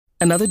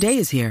Another day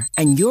is here,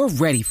 and you're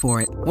ready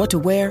for it. What to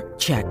wear?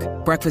 Check.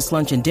 Breakfast,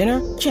 lunch, and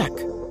dinner? Check.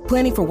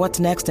 Planning for what's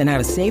next and how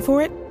to save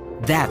for it?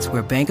 That's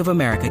where Bank of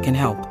America can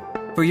help.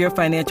 For your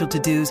financial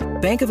to-dos,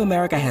 Bank of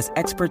America has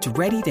experts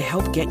ready to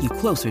help get you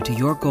closer to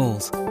your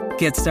goals.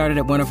 Get started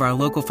at one of our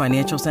local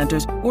financial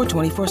centers or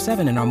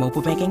 24/7 in our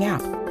mobile banking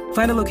app.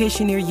 Find a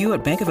location near you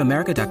at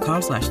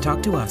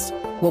bankofamerica.com/talktous.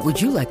 What would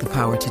you like the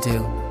power to do?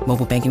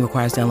 Mobile banking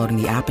requires downloading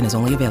the app and is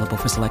only available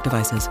for select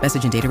devices.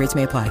 Message and data rates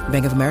may apply.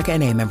 Bank of America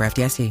N.A., member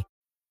FDIC.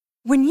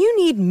 When you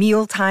need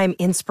mealtime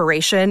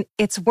inspiration,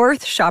 it's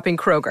worth shopping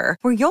Kroger,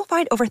 where you'll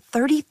find over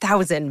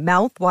 30,000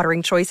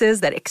 mouth-watering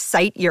choices that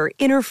excite your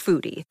inner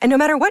foodie. And no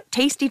matter what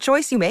tasty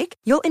choice you make,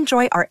 you'll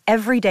enjoy our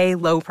everyday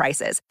low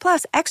prices,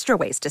 plus extra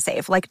ways to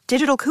save, like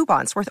digital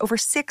coupons worth over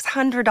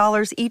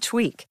 $600 each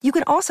week. You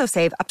can also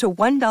save up to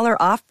 $1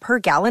 off per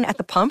gallon at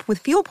the pump with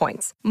fuel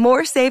points.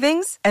 More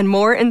savings and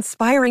more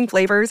inspiring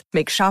flavors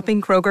make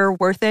shopping Kroger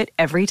worth it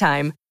every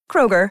time.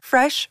 Kroger,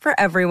 fresh for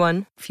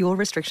everyone. Fuel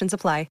restrictions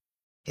apply.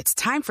 It's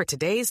time for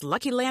today's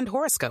Lucky Land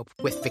horoscope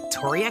with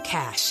Victoria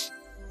Cash.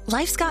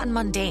 Life's gotten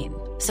mundane,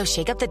 so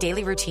shake up the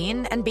daily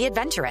routine and be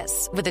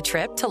adventurous with a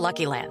trip to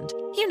Lucky Land.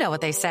 You know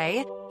what they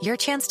say, your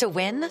chance to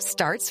win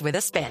starts with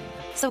a spin.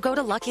 So go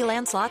to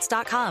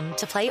LuckyLandSlots.com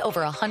to play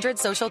over 100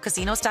 social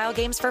casino-style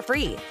games for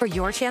free for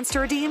your chance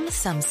to redeem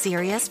some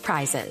serious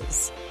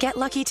prizes. Get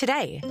lucky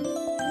today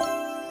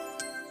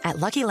at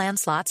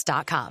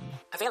LuckyLandSlots.com.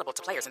 Available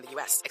to players in the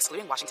U.S.,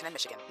 excluding Washington and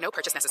Michigan. No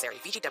purchase necessary.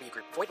 VGW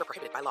Group. Void where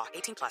prohibited by law.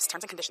 18+.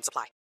 Terms and conditions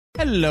apply.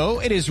 Hello,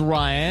 it is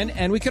Ryan,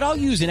 and we could all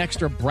use an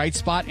extra bright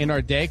spot in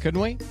our day, couldn't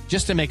we?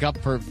 Just to make up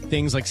for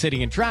things like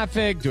sitting in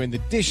traffic, doing the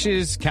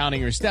dishes,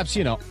 counting your steps,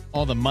 you know,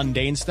 all the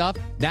mundane stuff.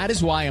 That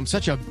is why I'm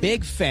such a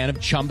big fan of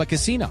Chumba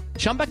Casino.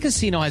 Chumba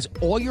Casino has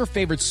all your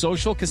favorite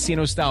social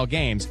casino-style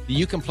games that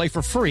you can play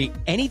for free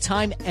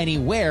anytime,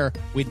 anywhere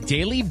with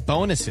daily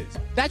bonuses.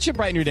 That should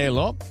brighten your day a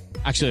little.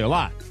 Actually, a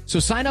lot. So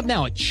sign up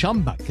now at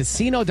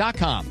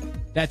ChumbaCasino.com.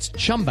 That's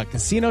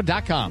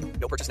ChumbaCasino.com.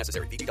 No purchase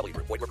necessary. VGW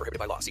Group. Void where prohibited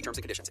by law. See terms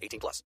and conditions.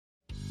 18+.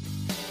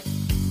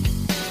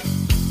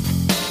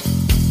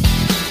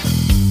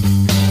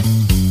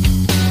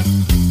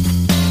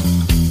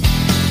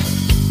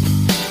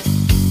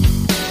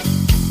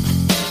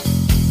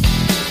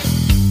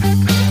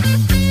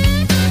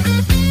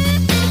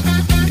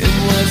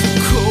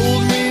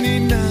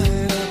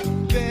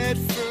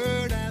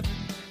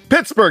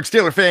 Pittsburgh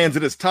Steelers fans,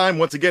 it is time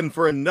once again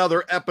for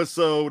another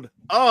episode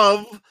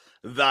of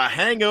The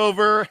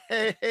Hangover.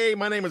 Hey,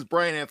 my name is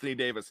Brian Anthony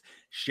Davis.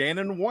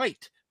 Shannon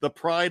White, the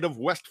pride of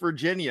West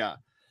Virginia.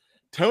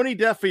 Tony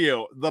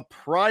Defio, the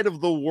pride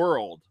of the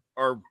world,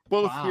 are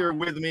both here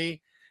with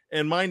me.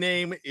 And my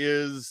name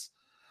is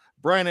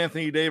Brian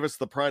Anthony Davis,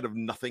 the pride of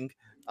nothing.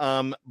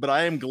 But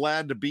I am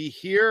glad to be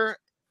here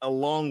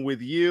along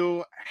with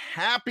you.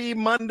 Happy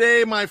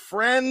Monday, my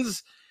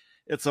friends.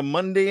 It's a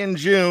Monday in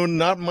June.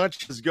 Not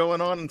much is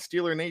going on in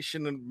Steeler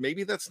Nation, and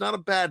maybe that's not a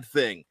bad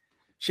thing.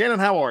 Shannon,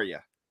 how are you?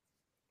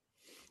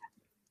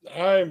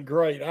 I'm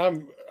great.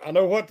 I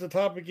know what the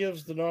topic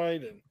is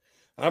tonight, and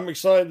I'm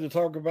excited to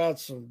talk about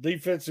some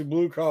defensive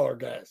blue-collar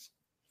guys.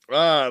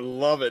 I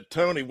love it.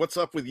 Tony, what's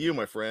up with you,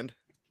 my friend?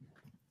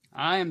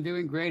 I am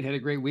doing great. Had a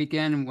great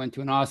weekend. Went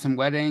to an awesome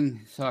wedding.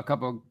 Saw a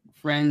couple of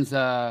friends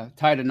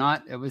tied a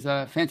knot. It was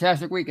a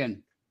fantastic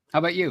weekend. How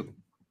about you?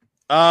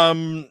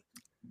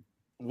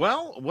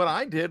 Well, what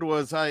I did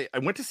was I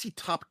went to see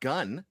Top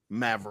Gun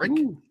Maverick.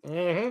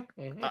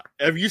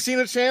 Have you seen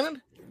it,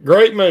 Shannon?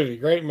 Great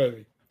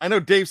movie. I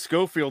know Dave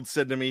Schofield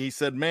said to me, he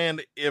said,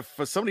 man, if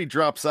somebody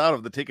drops out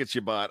of the tickets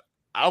you bought,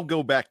 I'll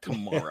go back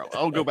tomorrow.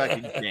 I'll go back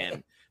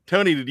again.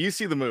 Tony, did you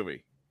see the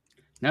movie?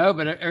 No,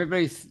 but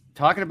everybody's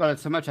talking about it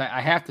so much.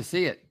 I have to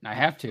see it. I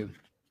have to.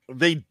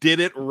 They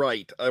did it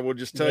right. I will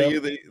just tell you,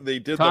 they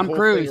did Tom the whole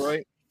Cruise, thing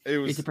right.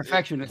 He's a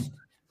perfectionist.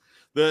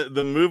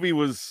 The movie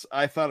was,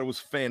 I thought it was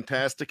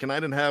fantastic, and I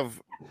didn't have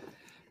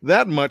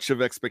that much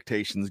of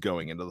expectations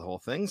going into the whole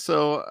thing,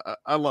 so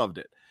I loved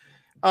it.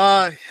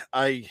 I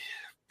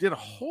did a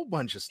whole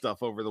bunch of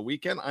stuff over the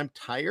weekend. I'm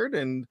tired,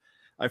 and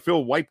I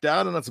feel wiped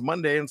out, and it's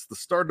Monday, and it's the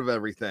start of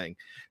everything.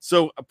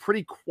 So a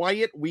pretty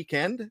quiet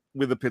weekend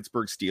with the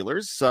Pittsburgh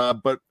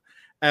Steelers, but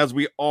as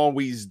we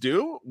always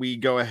do, we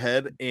go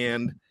ahead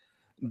and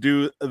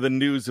do the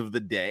news of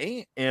the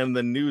day, and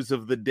the news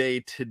of the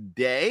day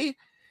today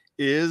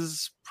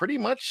is pretty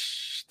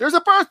much there's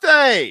a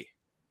birthday.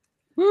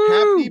 Woo!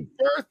 Happy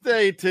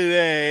birthday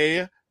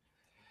today.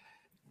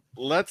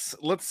 Let's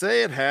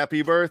say it.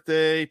 Happy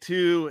birthday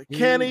to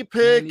Kenny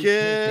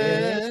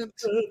Pickett.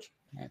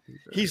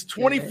 He's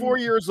 24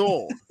 years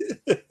old.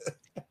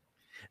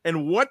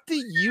 And what do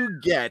you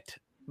get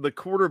the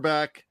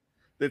quarterback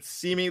that's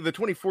the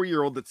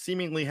 24-year-old that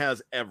seemingly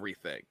has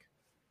everything?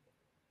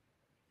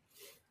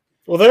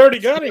 Well, they already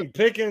got him,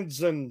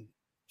 Pickens and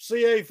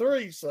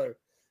CA3, so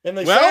and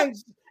they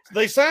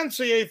signed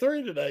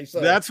CA3 today.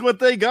 So that's what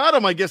they got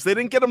him. I guess they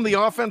didn't get him the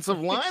offensive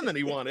line that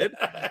he wanted,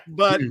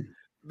 but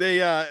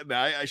They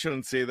I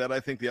shouldn't say that. I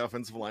think the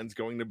offensive line is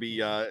going to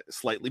be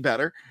slightly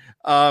better.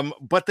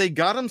 But they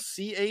got him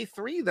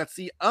CA3. That's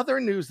the other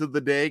news of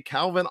the day.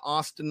 Calvin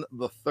Austin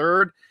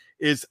III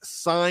is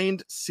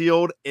signed,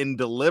 sealed, and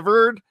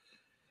delivered.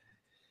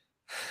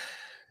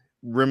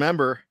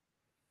 Remember,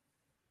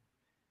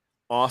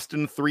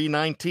 Austin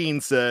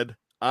 319 said,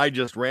 "I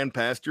just ran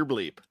past your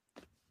bleep."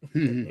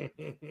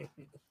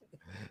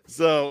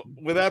 So,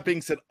 with that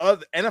being said,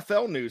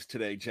 NFL news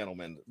today,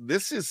 gentlemen.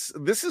 This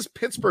is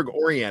Pittsburgh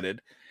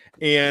oriented,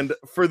 and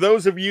for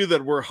those of you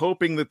that were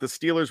hoping that the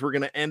Steelers were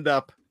going to end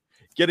up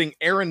getting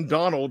Aaron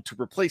Donald to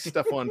replace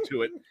Stephon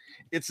Tuitt,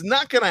 it's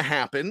not going to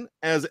happen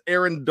as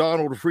Aaron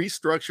Donald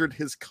restructured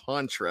his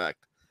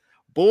contract.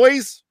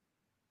 Boys,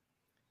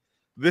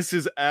 this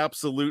is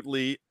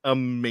absolutely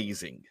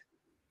amazing.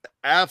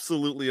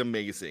 Absolutely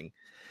amazing.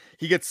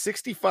 He gets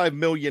 $65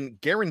 million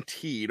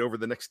guaranteed over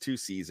the next 2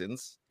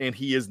 seasons, and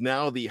he is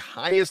now the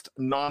highest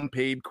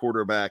non-paid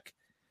quarterback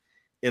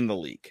in the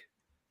league.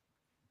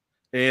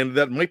 And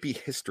that might be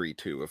history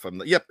too,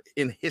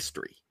 in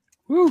history.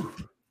 Whew.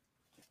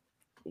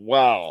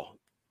 Wow.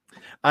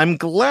 I'm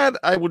glad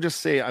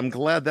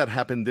that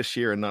happened this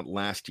year and not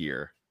last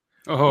year.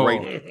 Oh,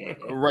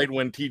 right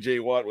when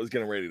TJ Watt was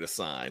getting ready to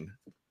sign.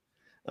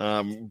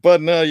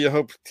 But now you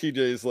hope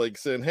TJ's like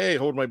saying, "Hey,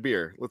 hold my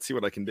beer. Let's see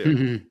what I can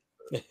do."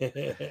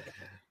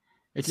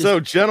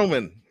 So,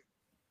 gentlemen,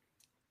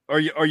 are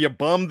you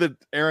bummed that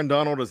Aaron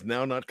Donald is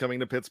now not coming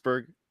to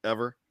Pittsburgh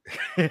ever?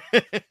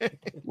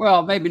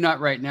 Well, maybe not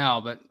right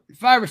now, but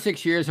 5 or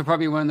 6 years are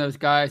probably one of those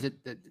guys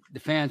that the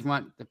fans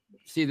want to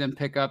see them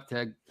pick up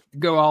to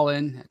go all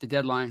in at the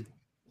deadline.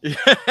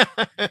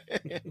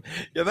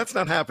 Yeah, that's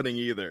not happening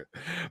either.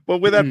 But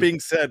with that being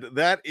said,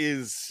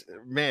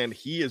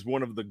 he is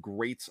one of the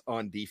greats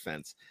on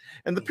defense.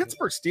 And the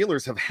Pittsburgh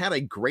Steelers have had a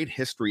great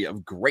history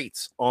of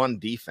greats on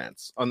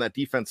defense, on that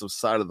defensive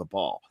side of the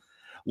ball.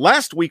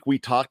 Last week, we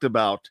talked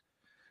about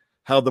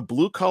how the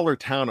blue-collar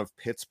town of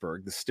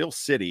Pittsburgh, the Steel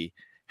City,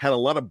 had a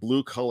lot of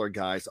blue-collar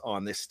guys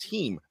on this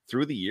team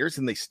through the years,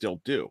 and they still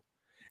do.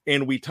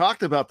 And we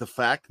talked about the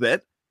fact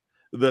that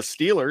the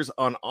Steelers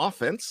on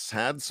offense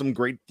had some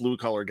great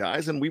blue-collar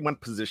guys, and we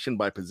went position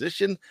by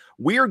position.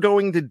 We are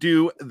going to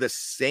do the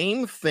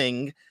same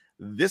thing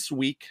this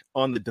week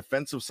on the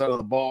defensive side of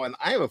the ball, and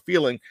I have a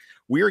feeling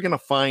we are going to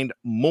find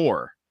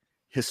more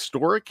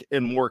historic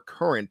and more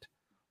current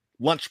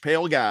lunch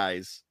pail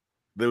guys,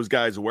 those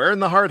guys wearing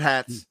the hard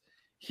hats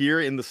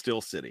here in the Steel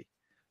City.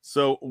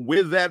 So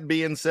with that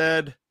being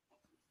said,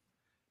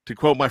 to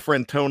quote my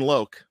friend Tone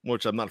Loke,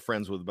 which I'm not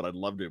friends with, but I'd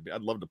love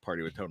to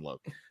party with Tone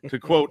Loke. To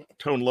quote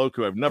Tone Loke,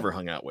 who I've never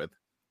hung out with,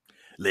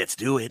 let's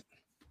do it.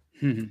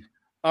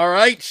 All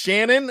right,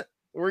 Shannon,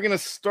 we're going to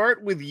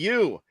start with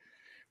you.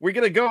 We're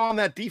going to go on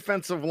that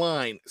defensive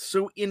line.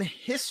 So in the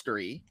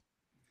history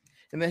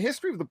of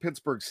the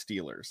Pittsburgh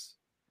Steelers,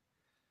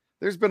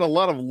 there's been a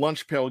lot of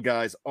lunch pail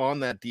guys on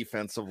that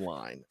defensive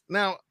line.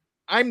 Now,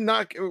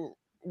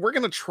 we're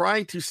going to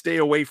try to stay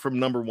away from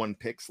number 1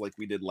 picks like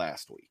we did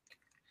last week.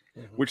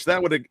 Which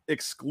that would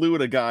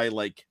exclude a guy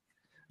like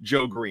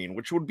Joe Green,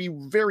 which would be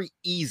very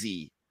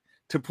easy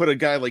to put a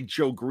guy like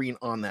Joe Green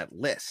on that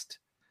list.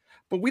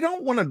 But we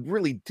don't want to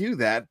really do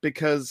that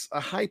because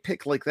a high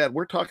pick like that,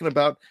 we're talking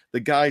about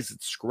the guys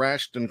that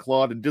scratched and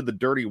clawed and did the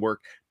dirty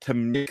work to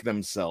make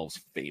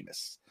themselves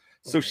famous.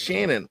 So,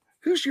 Shannon,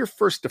 who's your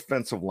first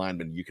defensive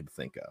lineman you can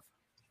think of?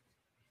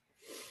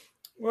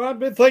 Well, I've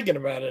been thinking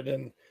about it.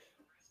 And,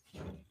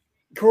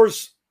 of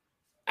course,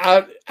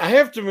 I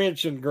have to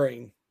mention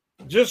Green.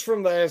 Just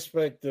from the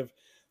aspect of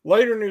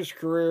later in his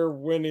career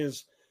when he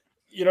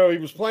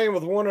was playing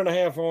with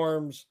 1.5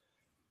 arms,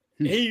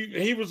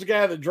 he was the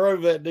guy that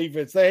drove that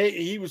defense.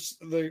 He was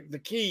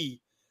the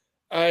key,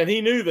 and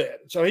he knew that.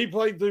 So he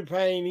played through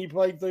pain, he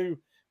played through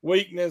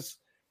weakness,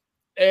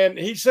 and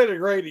he set a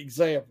great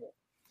example.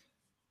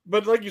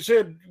 But like you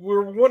said,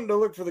 we're wanting to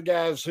look for the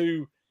guys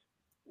who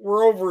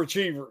were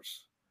overachievers.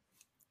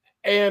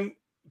 And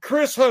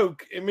Chris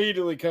Hoke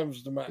immediately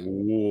comes to mind.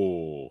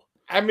 Whoa.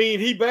 I mean,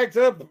 he backed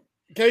up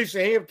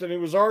Casey Hampton, who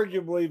was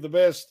arguably the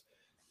best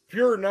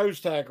pure nose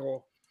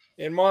tackle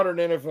in modern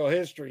NFL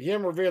history,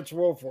 him or Vince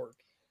Wilfork.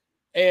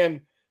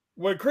 And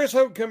when Chris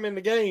Hoke come in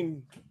the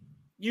game,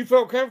 you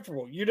felt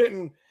comfortable.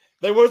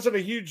 There wasn't a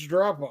huge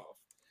drop-off.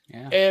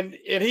 Yeah. And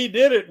he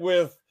did it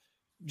with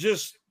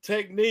just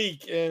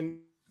technique and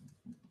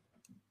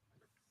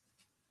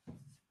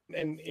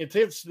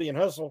intensity and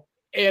hustle.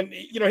 And,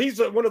 he's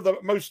one of the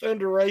most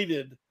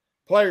underrated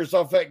players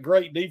off that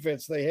great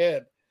defense they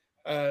had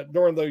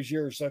during those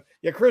years. So,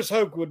 yeah, Chris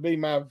Hoke would be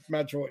my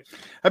choice.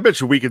 I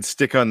bet you we could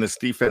stick on this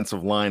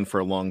defensive line for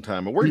a long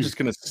time, but we're just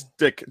going to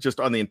stick just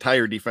on the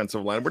entire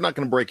defensive line. We're not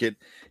going to break it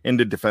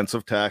into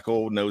defensive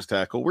tackle, nose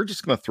tackle. We're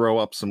just going to throw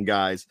up some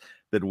guys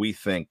that we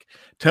think.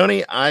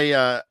 Tony,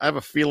 I have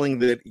a feeling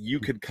that you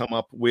could come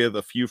up with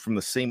a few from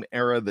the same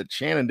era that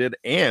Shannon did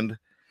and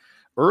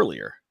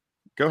earlier.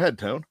 Go ahead,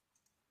 Tone.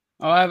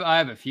 Oh, I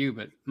have a few,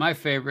 but my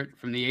favorite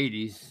from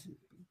the 80s,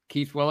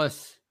 Keith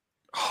Willis.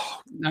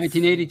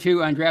 1982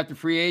 undrafted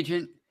free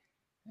agent.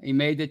 He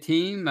made the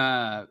team.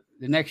 The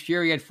next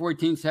year, he had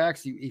 14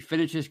 sacks. He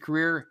finished his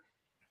career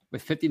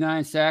with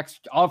 59 sacks,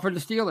 all for the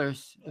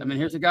Steelers. I mean,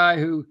 here's a guy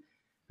who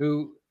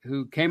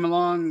came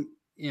along,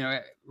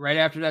 right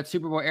after that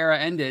Super Bowl era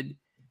ended,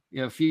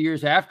 a few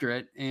years after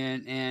it,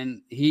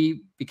 and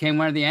he became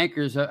one of the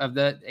anchors of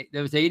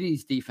those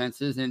 80s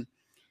defenses. And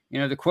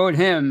to quote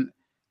him,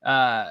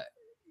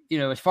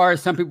 as far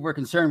as some people were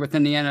concerned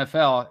within the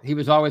NFL, he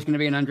was always going to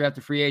be an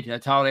undrafted free agent.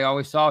 That's how they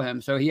always saw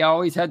him. So he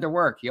always had to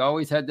work. He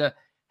always had to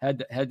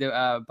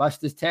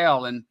bust his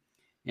tail. And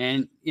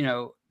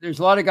there's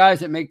a lot of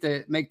guys that make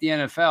the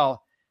NFL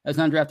as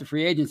undrafted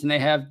free agents, and they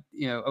have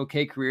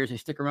okay careers. They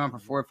stick around for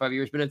 4 or 5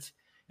 years, but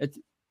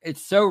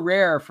it's so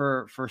rare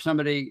for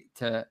somebody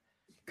to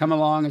come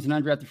along as an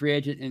undrafted free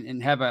agent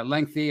and have a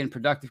lengthy and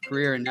productive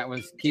career. And that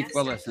was Keith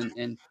Willis.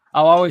 And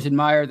I'll always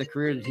admire the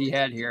career that he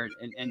had here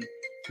and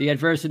the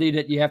adversity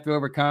that you have to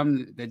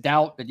overcome, the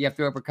doubt that you have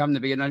to overcome to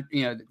be to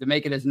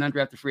make it as an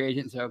undrafted free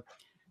agent.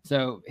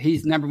 So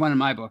he's number one in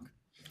my book.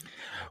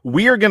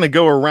 We are going to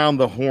go around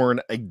the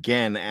horn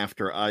again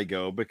after I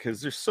go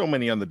because there's so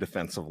many on the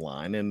defensive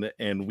line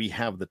and we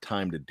have the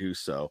time to do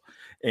so.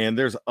 And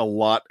there's a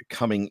lot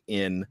coming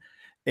in.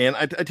 And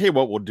I tell you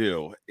what we'll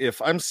do. If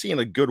I'm seeing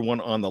a good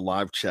one on the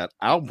live chat,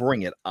 I'll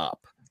bring it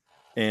up.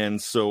 And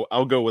so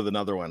I'll go with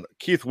another one.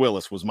 Keith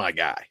Willis was my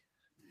guy.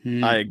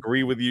 I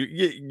agree with you.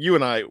 You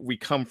and I, we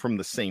come from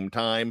the same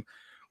time.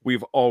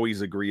 We've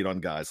always agreed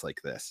on guys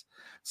like this.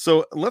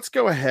 So let's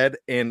go ahead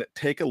and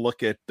take a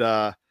look at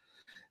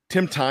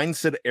Tim Tynes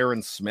said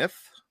Aaron Smith,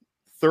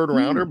 third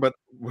rounder, but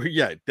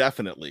yeah,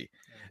 definitely.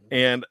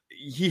 And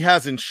he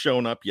hasn't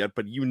shown up yet,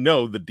 but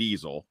the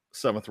Diesel,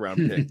 7th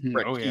round pick,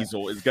 Brett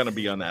Kiesel is going to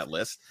be on that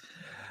list.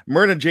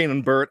 Myrna, Jane,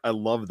 and Bert, I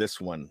love this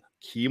one.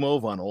 Kimo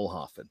von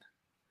Oelhoffen.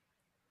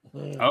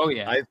 Oh,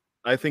 yeah.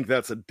 I think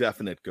that's a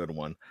definite good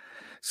one.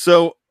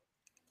 So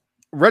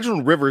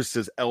Reginald Rivers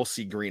says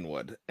L.C.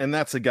 Greenwood, and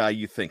that's a guy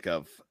you think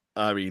of.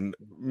 I mean,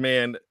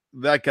 man,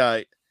 that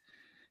guy,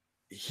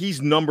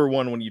 he's number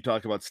one when you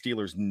talk about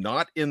Steelers,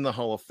 not in the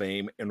Hall of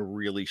Fame and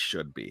really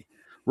should be.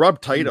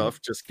 Rob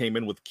Titoff just came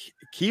in with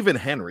Kevin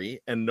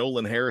Henry and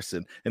Nolan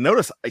Harrison. And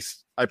notice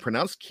I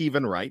pronounced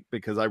Kevin right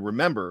because I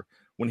remember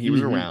when he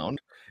was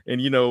around.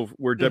 And,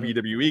 we're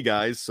WWE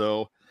guys.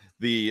 So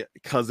the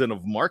cousin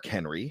of Mark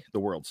Henry, the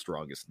world's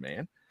strongest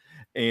man.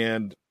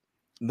 And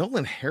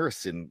Nolan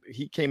Harrison,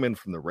 he came in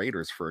from the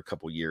Raiders for a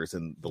couple years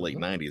in the late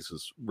 90s.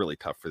 Was really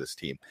tough for this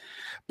team.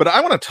 But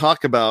I want to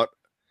talk about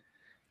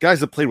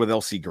guys that played with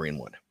L.C.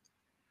 Greenwood.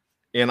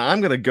 And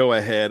I'm going to go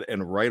ahead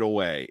and right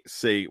away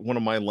say one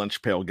of my lunch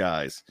pail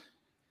guys.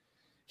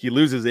 He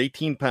loses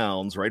 18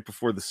 pounds right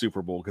before the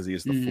Super Bowl because he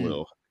has the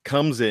flu.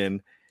 Comes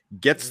in,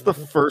 gets the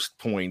first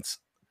points.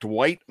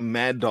 Dwight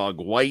Mad Dog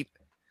White.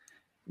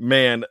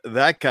 Man,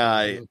 that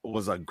guy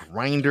was a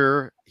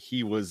grinder.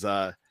 He was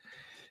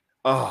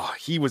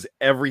he was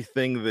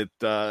everything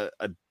that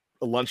a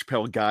lunch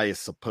pail guy is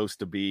supposed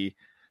to be.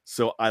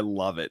 So I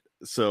love it.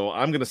 So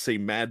I'm going to say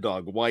Mad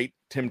Dog White.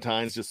 Tim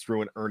Tynes just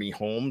threw in Ernie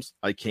Holmes.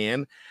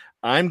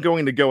 I'm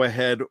going to go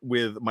ahead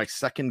with my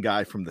second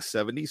guy from the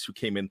 70s who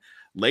came in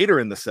later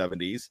in the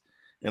 70s.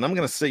 And I'm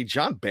going to say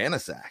John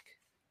Banaszak.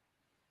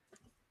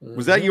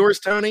 Was that yours,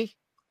 Tony?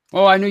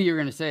 Oh, I knew you were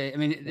going to say. I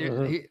mean,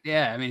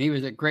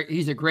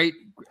 he's a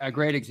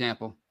great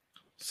example.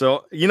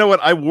 So you know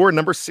what? I wore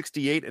number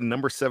 68 and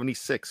number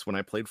 76 when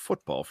I played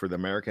football for the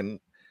American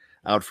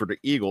Outfield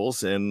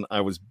Eagles, and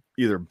I was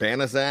either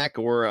Banaszak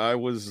or I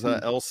was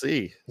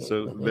LC.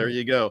 So there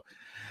you go.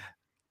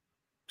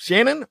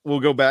 Shannon, we'll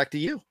go back to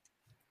you.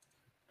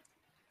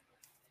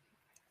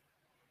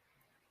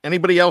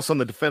 Anybody else on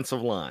the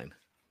defensive line?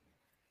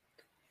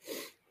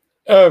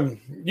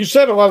 You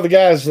said a lot of the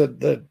guys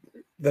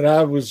that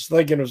I was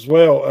thinking as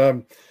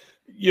well.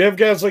 You have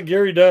guys like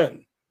Gary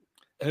Dunn,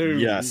 who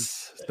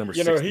number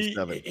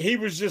 67. He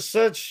was just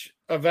such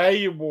a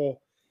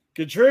valuable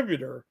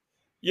contributor.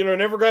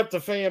 Never got the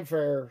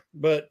fanfare,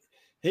 but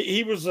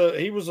he was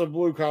a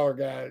blue collar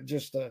guy,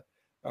 just a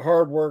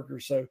hard worker.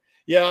 So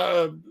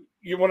yeah,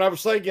 when I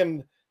was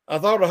thinking, I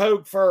thought of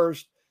Hoke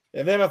first,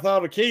 and then I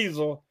thought of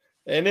Kiesel,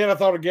 and then I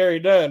thought of Gary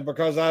Dunn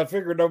because I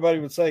figured nobody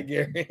would say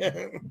Gary.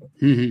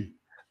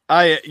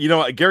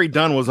 Gary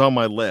Dunn was on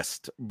my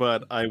list,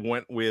 but I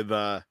went with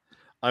I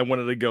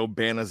wanted to go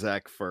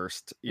Banaszak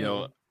first.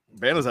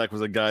 Banaszak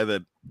was a guy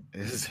that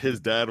his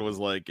dad was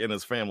like, in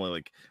his family,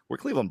 like, we're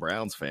Cleveland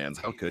Browns fans.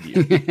 How could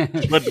you?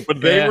 but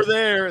they were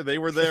there. They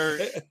were there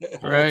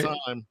all the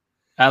time.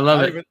 I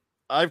love it.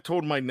 I've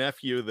told my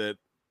nephew that,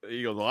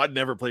 well, I'd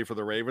never play for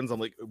the Ravens. I'm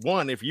like,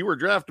 one, if you were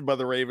drafted by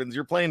the Ravens,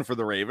 you're playing for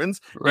the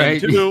Ravens.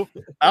 Right. And two,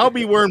 I'll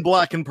be wearing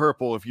black and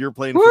purple if you're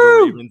playing for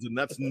the Ravens. And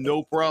that's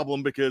no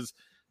problem because,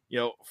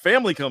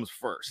 family comes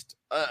first.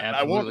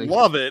 I won't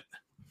love it,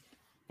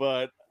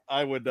 but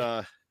I would,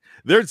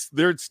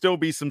 there'd still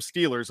be some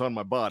Steelers on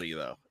my body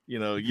though. You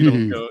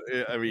don't go,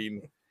 I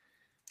mean,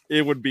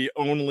 it would be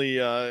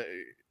only, I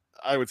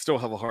would still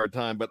have a hard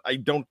time, but I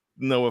don't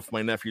know if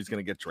my nephew's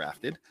going to get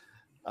drafted.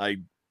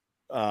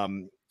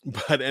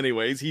 But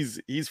anyways,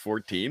 he's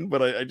 14.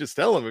 But I just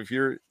tell him, if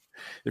you're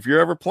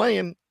ever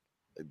playing,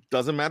 it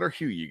doesn't matter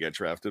who you get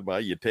drafted by,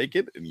 you take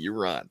it and you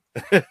run.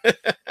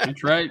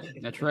 That's right.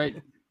 That's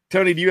right.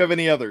 Tony, do you have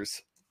any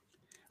others?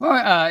 Well,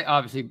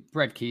 obviously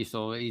Brett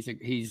Kiesel.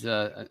 He's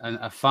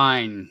a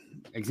fine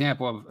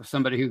example of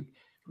somebody who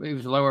he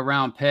was a lower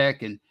round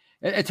pick, and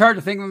it's hard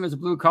to think of him as a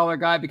blue collar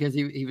guy because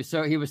he was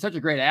such a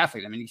great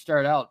athlete. I mean, he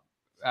started out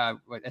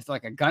as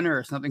like a gunner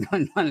or something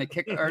on the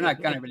kick, or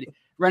not gunner, but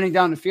running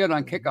down the field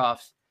on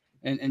kickoffs,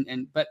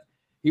 but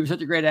he was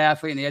such a great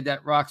athlete, and he had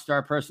that rock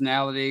star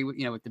personality,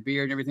 with the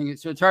beard and everything.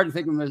 So it's hard to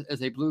think of him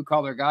as a blue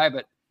collar guy,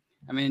 but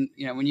I mean,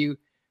 when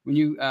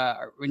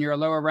you're a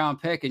lower round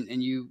pick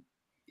and you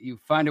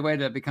find a way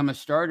to become a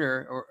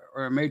starter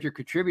or a major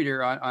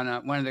contributor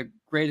on one of the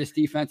greatest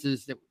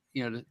defenses that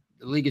the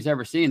league has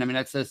ever seen. I mean,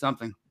 that says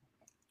something.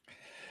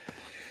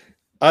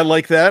 I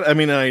like that. I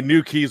mean, I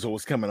knew Kiesel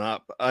was coming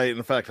up.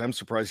 In fact, I'm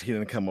surprised he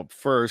didn't come up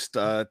first.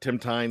 Tim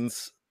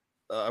Tynes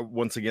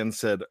once again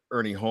said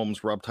Ernie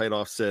Holmes. Rob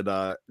Titoff said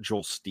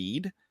Joel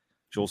Steed.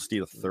 Joel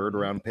Steed, a third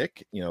round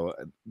pick.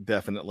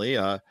 Definitely.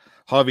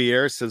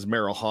 Javier says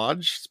Merrill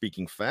Hodge.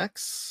 Speaking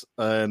facts,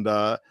 and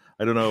I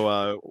don't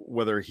know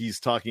whether he's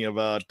talking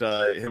about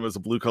him as a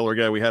blue collar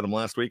guy. We had him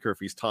last week, or if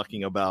he's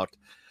talking about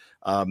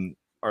our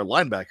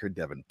linebacker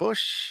Devin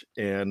Bush.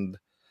 And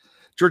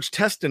George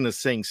Teston is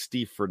saying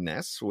Steve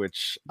Furness,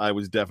 which I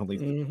was definitely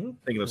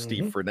thinking of.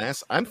 Steve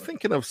Furness. I'm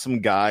thinking of some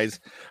guys.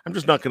 I'm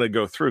just not going to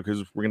go through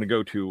because we're going to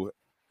go to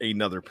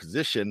another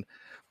position,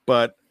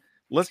 but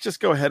let's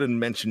just go ahead and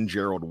mention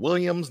Gerald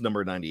Williams,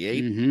 number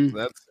 98.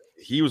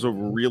 He was a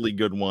really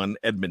good one.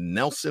 Edmund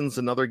Nelson's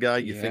another guy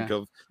you think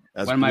of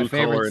as blue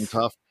collar and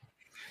tough.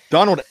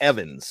 Donald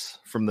Evans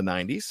from the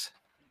 90s.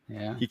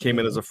 Yeah. He came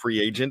in as a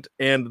free agent.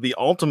 And the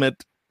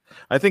ultimate,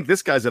 I think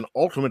this guy's an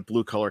ultimate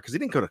blue collar because he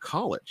didn't go to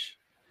college.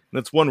 And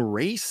it's one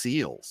Ray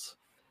Seals.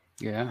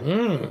 Yeah.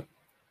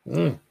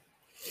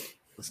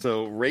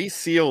 So Ray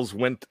Seals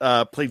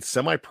played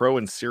semi-pro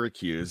in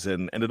Syracuse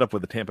and ended up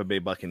with the Tampa Bay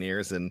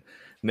Buccaneers. And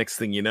next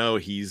thing you know,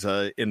 he's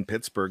in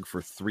Pittsburgh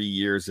for 3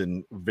 years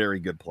and very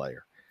good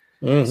player.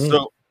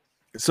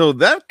 So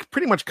that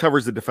pretty much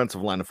covers the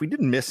defensive line. If we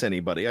didn't miss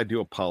anybody, I do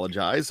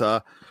apologize.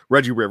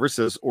 Reggie Rivers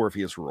says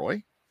Orpheus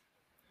Roy.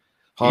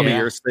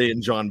 Javier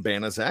saying John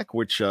Banaszak,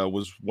 which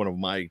was one of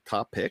my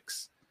top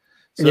picks.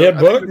 So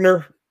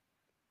Buckner.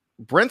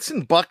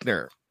 Brenson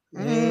Buckner.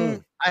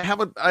 I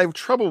have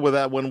trouble with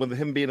that one, with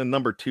him being a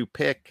number 2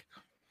 pick.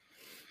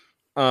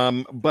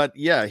 But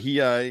yeah,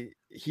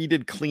 he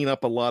did clean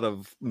up a lot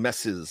of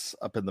messes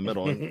up in the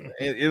middle. And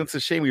it's a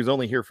shame he was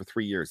only here for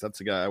 3 years.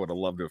 That's a guy I would have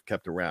loved to have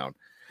kept around.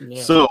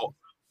 Yeah. So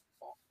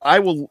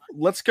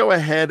let's go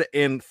ahead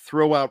and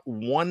throw out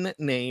one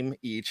name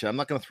each. I'm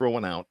not going to throw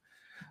one out.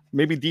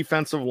 Maybe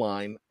defensive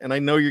line. And I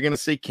know you're going to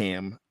say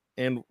Cam.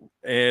 And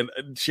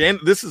Shannon,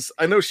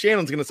 I know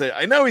Shannon's going to say,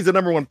 I know he's a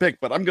number 1 pick,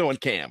 but I'm going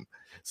Cam.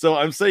 So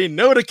I'm saying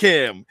no to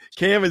Cam.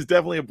 Cam is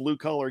definitely a blue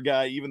collar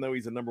guy, even though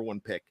he's a number 1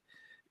 pick,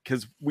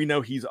 because we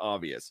know he's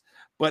obvious.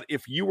 But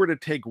if you were to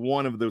take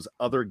one of those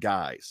other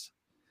guys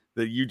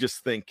that you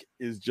just think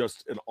is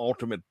just an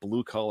ultimate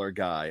blue collar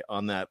guy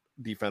on that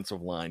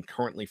defensive line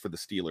currently for the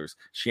Steelers,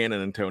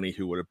 Shannon and Tony,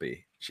 who would it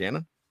be?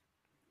 Shannon?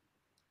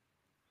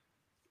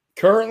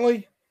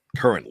 Currently.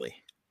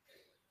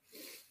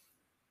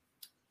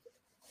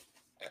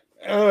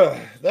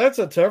 That's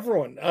a tougher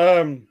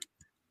one.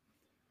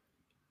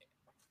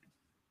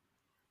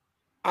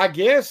 I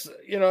guess,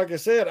 like I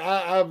said,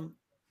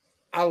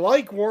 I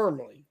like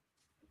Wormley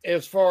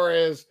as far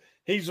as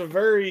he's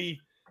always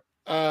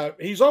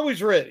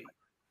ready.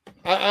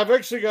 I've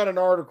actually got an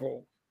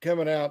article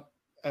coming out,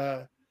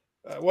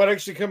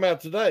 actually come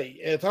out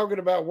today, talking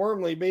about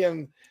Wormley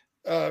being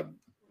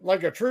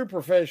like a true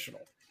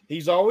professional.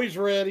 He's always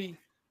ready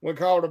when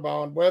called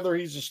upon, whether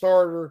he's a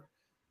starter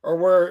or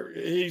where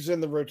he's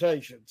in the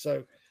rotation.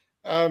 So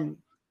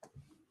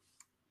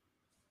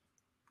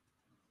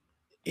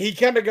he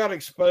kind of got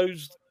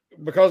exposed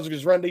because of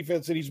his run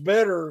defense, and he's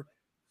better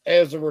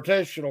as a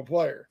rotational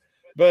player.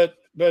 But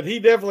he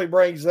definitely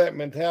brings that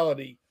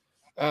mentality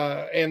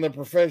and the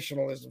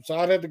professionalism. So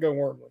I'd have to go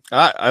Wormley.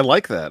 I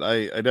like that.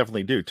 I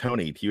definitely do.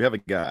 Tony, do you have a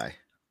guy?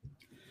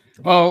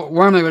 Well,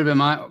 Wormley would have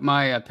been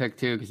my pick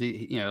too, because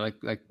he,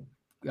 like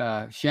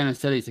Shannon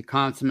said, he's a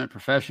consummate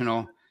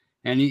professional,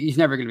 and he's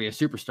never going to be a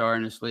superstar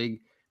in this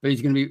league. But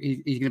he's going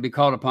to be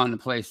called upon to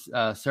play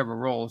several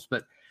roles.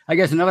 But I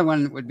guess another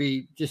one would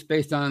be just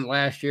based on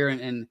last year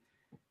and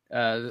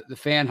the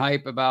fan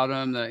hype about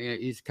him.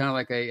 He's kind of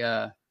like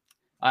a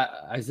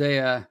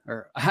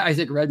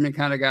Isaac Redmond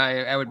kind of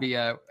guy. That would be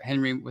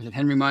Henry. Was it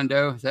Henry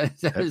Mondo? Is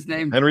that his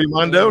name? Henry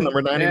Mondo,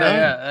 number 99.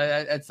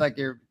 Yeah, that's like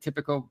your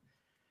typical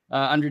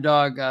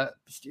underdog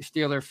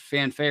Steeler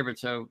fan favorite.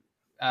 So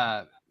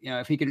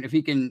if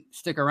he can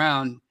stick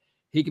around,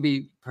 he could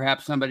be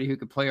perhaps somebody who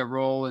could play a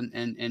role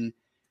and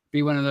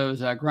be one of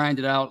those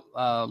grinded out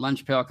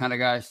lunch pail kind of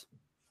guys.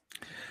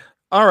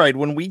 All right.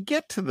 When we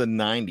get to the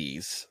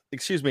 80s,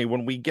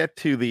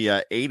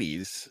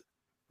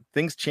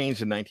 things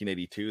changed in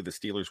 1982. The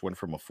Steelers went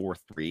from a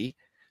 4-3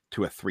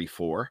 to a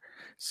 3-4.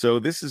 So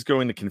this is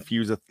going to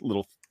confuse a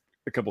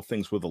couple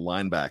things with the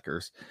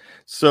linebackers.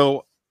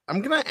 So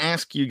I'm going to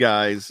ask you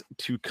guys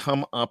to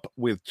come up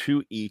with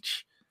 2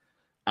 each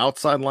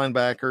outside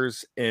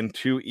linebackers and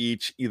 2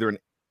 each, either an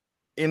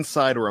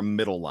inside or a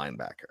middle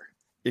linebacker.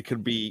 It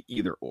could be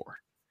either or.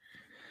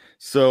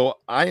 So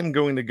I am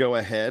going to go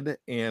ahead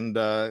and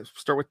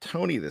start with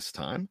Tony this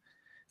time.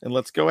 And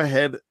let's go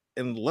ahead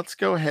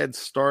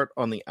start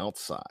on the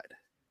outside.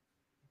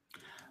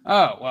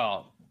 Oh,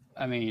 well,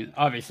 I mean,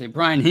 obviously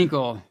Brian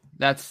Hinkle,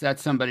 that's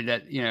somebody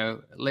that,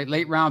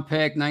 late round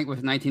pick,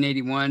 with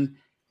 1981.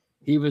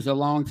 He was a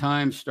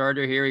long-time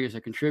starter here. He was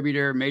a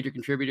contributor, major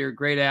contributor,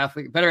 great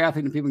athlete, better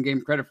athlete than people gave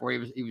him credit for. He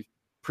was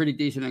pretty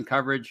decent in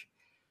coverage.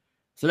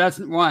 So that's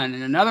one.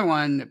 And another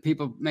one that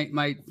people might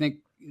think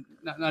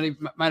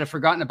might have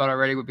forgotten about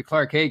already would be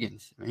Clark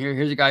Higgins. I mean,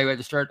 here's a guy who had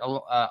to start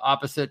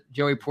opposite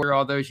Joey Porter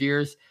all those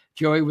years.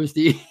 Joey was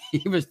the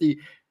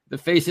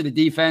face of the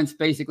defense,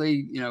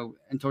 basically,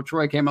 until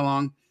Troy came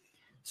along.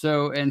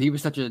 So, and he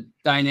was such a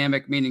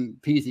dynamic, meaning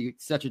Peasy,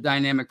 such a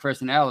dynamic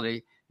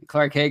personality. And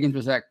Clark Higgins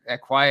was that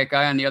quiet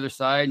guy on the other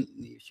side.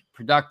 He was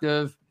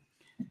productive,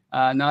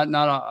 not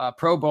a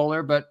Pro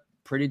Bowler, but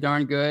pretty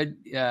darn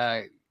good.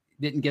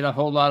 Didn't get a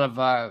whole lot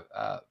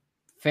of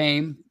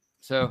fame.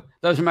 So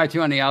those are my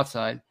 2 on the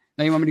outside.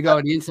 Now you want me to go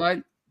on the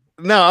inside?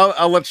 No,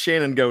 I'll let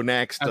Shannon go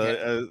next.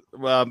 Okay.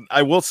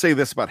 I will say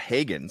this about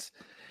Higgins.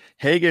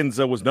 Higgins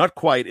was not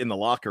quite in the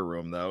locker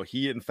room, though.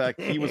 He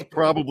was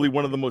probably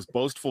one of the most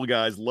boastful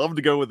guys. Loved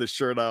to go with his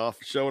shirt off,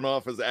 showing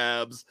off his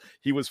abs.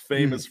 He was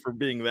famous for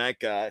being that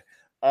guy.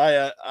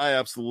 I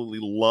absolutely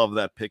love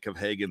that pick of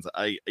Higgins.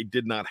 I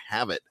did not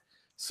have it.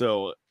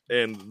 So,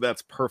 and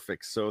that's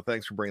perfect. So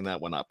thanks for bringing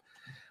that one up.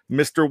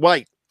 Mr.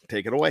 White,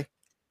 take it away.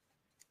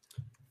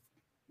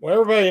 Well,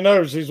 everybody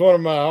knows he's one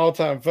of my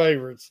all-time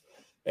favorites.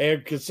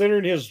 And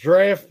considering his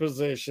draft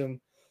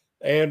position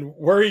and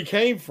where he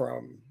came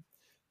from,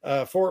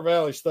 Fort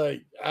Valley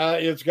State,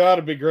 it's got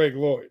to be Greg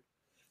Lloyd.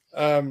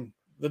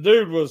 The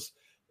dude was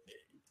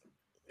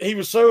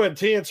so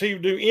intense. He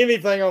would do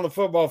anything on the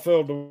football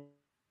field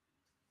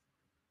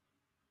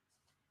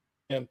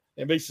and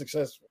be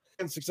successful.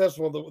 And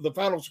successful, the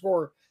final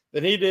score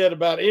that he did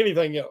about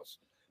anything else.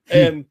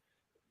 And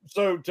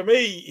so to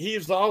me,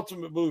 he's the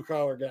ultimate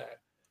blue-collar guy.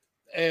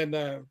 And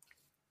the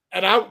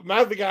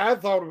guy I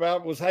thought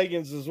about was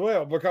Higgins as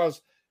well,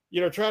 because,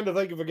 trying to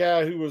think of a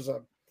guy who was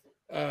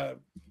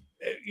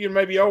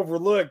maybe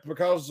overlooked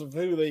because of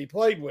who they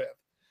played with.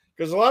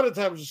 Because a lot of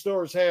times the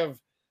Steelers have,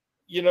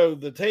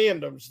 the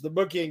tandems, the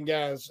bookend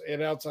guys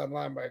and outside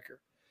linebacker.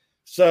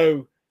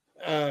 So,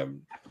 I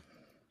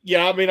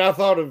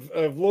thought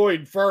of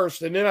Lloyd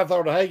first, and then I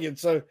thought of Higgins.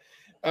 So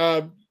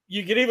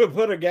you could even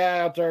put a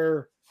guy out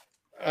there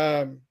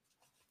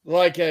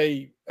like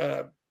a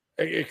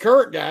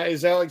current guy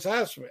is Alex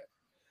Highsmith,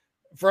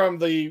 from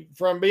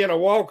being a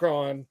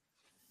walk-on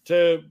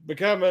to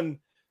becoming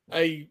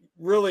a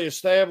really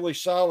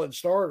established, solid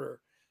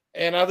starter.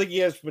 And I think he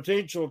has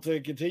potential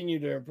to continue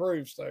to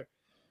improve. So,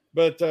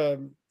 but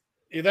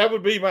that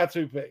would be my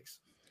 2 picks.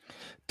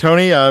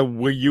 Tony,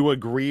 will you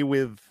agree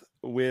with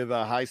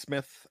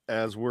Highsmith,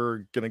 as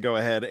we're going to go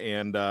ahead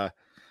and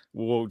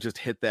we'll just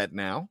hit that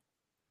now?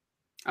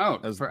 Oh,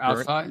 for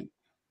outside?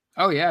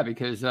 Oh, yeah,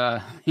 because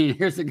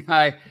here's a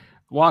guy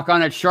walk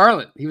on at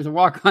Charlotte. He was a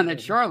walk on at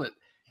Charlotte,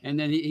 and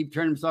then he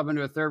turned himself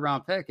into a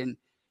 3rd-round pick, and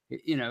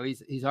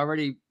he's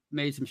already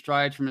made some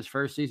strides from his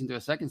first season to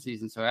a second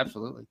season. So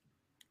absolutely.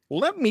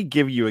 Let me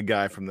give you a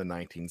guy from the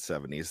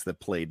 1970s that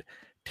played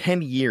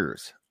 10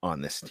 years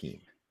on this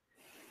team.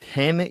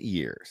 10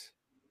 years.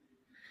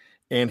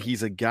 And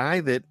he's a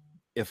guy that,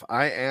 if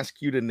I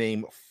ask you to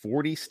name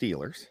 40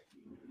 Steelers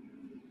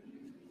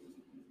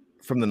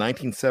from the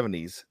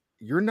 1970s,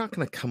 you're not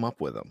going to come up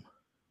with them.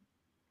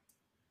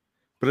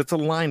 But it's a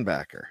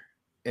linebacker.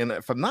 And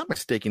if I'm not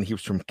mistaken, he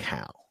was from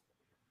Cal.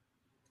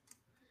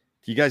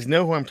 Do you guys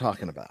know who I'm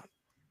talking about?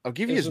 I'll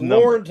give you his number.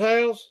 Lauren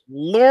Taves?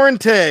 Lauren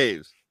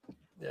Taves.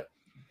 Yeah.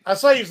 I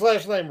say his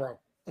last name wrong.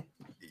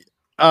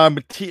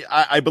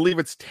 I believe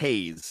it's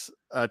Taves,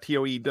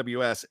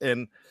 Toews.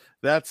 And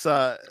that's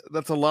a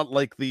lot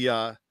like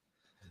the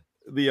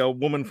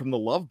woman from the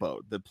Love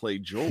Boat that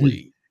played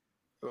Jolie.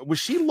 Was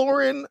she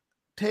Lauren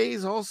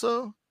Taves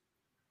also?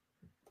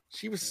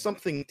 She was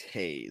something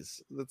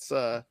Taves.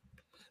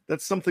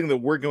 That's something that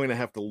we're going to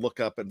have to look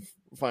up and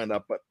find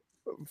out. But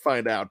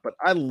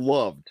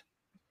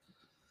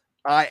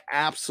I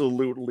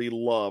absolutely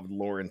loved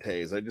Lauren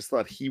Taves. I just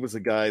thought he was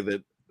a guy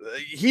that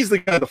he's the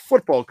guy, the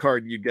football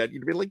card you get.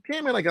 You'd be like,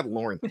 damn it, I got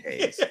Lauren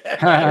Taves.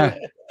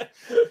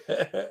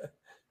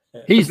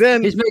 he's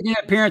making an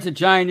appearance at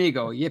Giant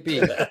Eagle.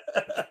 Yippee.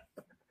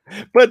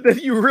 But then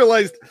you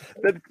realized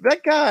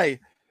that guy,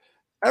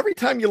 every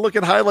time you look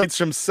at highlights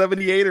from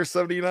 78 or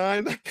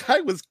 79, that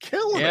guy was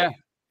killing it.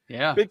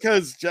 Yeah.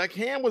 Because Jack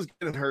Ham was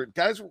getting hurt.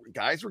 Guys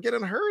were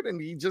getting hurt, and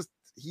he just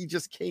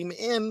came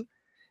in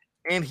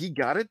and he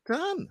got it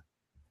done.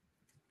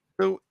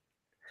 So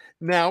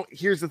Now,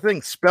 here's the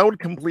thing, spelled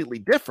completely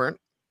different.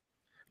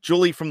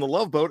 Julie from the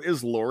Love Boat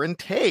is Lauren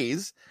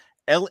Tays,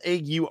 Laurentews.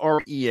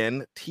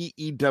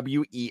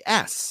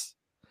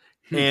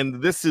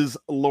 And this is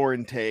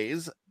Lauren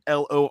Tays,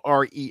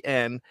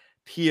 Lorentoews.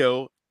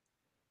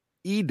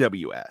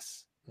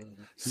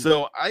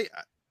 So I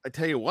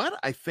tell you what,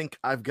 I think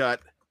I've got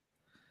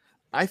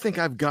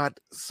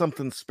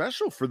something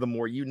special for the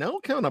More You Know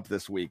coming up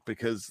this week,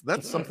 because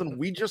that's something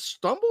we just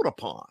stumbled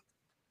upon.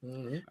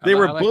 They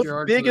were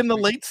both big in the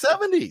late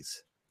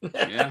 70s.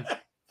 Yeah.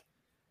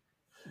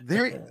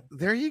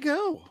 There you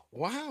go.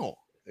 Wow.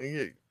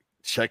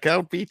 Check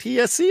out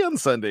BTSC on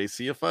Sunday.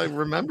 See if I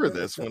remember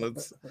this when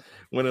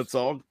it's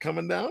all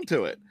coming down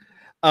to it.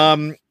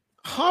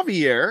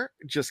 Javier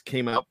just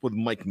came out with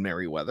Mike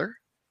Merriweather,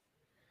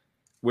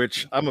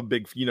 which I'm a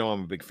big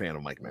fan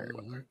of Mike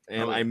Merriweather.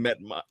 And I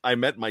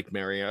met Mike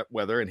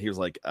Merriweather, and he was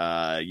like,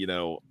 I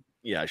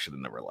should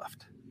have never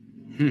left.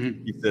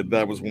 He said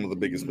that was one of the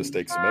biggest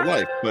mistakes of my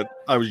life, but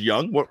I was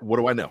young. What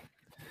do I know?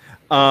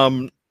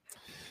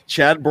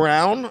 Chad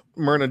Brown,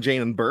 Myrna,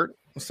 Jane, and Bert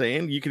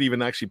saying you could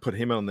even actually put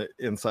him on the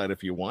inside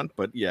if you want,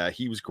 but yeah,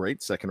 he was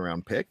great, second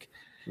round pick.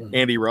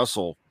 Andy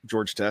Russell,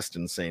 George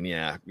Teston saying,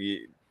 yeah,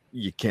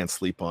 you can't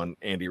sleep on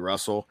Andy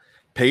Russell.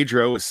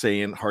 Pedro is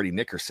saying Hardy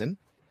Nickerson.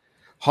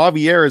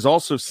 Javier is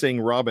also saying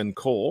Robin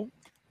Cole,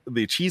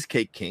 the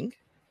Cheesecake King.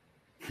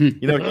 Have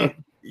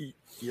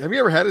you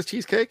ever had his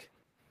cheesecake?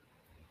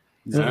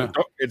 No.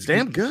 It's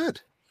damn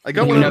good. I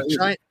got one of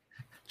the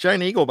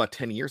Giant Eagle about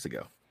 10 years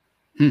ago.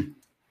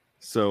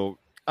 So,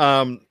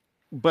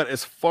 but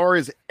as far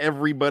as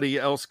everybody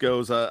else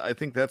goes, I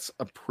think that's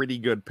a pretty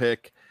good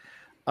pick.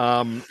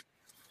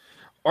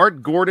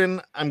 Art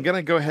Gordon, I'm going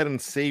to go ahead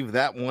and save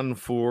that one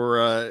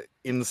for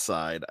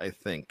inside, I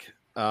think.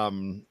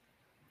 Let's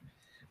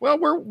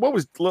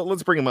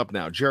bring him up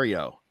now. Jerry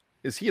O.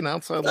 Is he an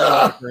outside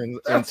linebacker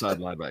or inside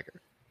linebacker?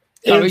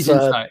 Oh, he's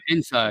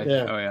inside.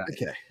 Yeah. Oh, yeah.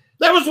 Okay.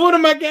 That was one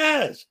of my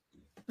guys.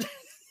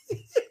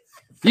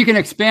 You can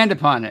expand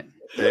upon it.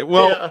 Okay,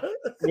 well,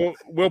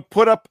 we'll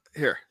put up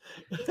here.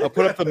 I'll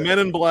put up the Men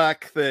in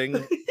Black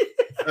thing.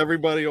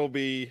 Everybody will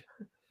be.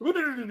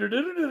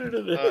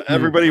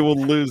 Everybody will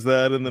lose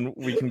that, and then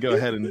we can go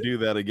ahead and do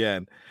that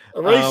again.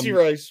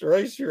 Race.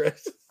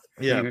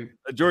 Yeah.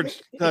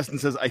 George Teston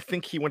says, I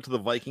think he went to the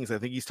Vikings. I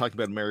think he's talking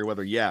about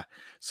Merriweather. Yeah.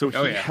 So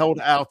he held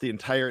out the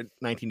entire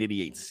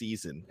 1988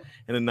 season.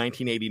 And in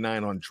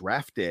 1989 on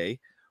draft day,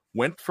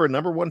 went for a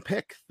number one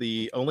pick.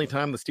 The only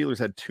time the Steelers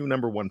had two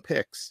number one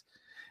picks.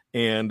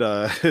 And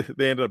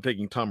they ended up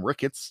taking Tom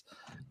Ricketts,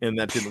 and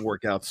that didn't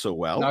work out so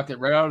well. Knocked it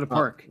right out of the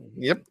park.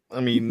 Yep. I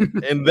mean,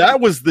 and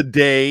that was the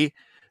day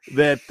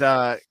that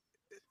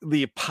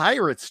the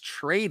Pirates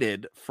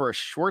traded for a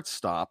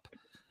shortstop.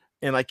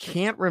 And I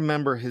can't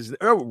remember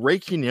Ray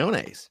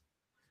Quinones.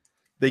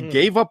 They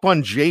gave up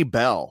on Jay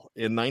Bell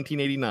in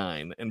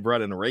 1989 and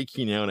brought in Ray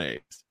Quinones.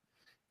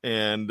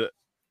 And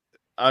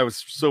I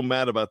was so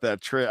mad about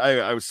that trade.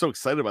 I was so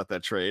excited about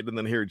that trade. And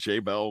then here Jay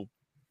Bell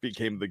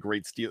became the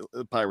great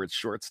Pirates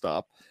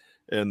shortstop.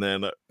 And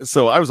then,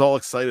 so I was all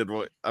excited.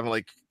 I'm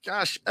like,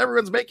 gosh,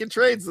 everyone's making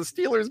trades. The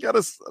Steelers got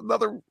us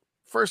another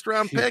first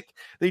round pick.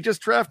 They just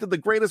drafted the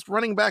greatest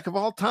running back of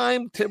all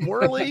time, Tim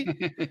Worley.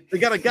 They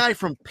got a guy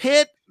from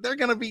Pitt. They're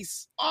going to be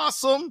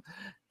awesome.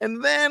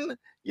 And then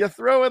you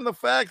throw in the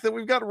fact that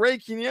we've got Ray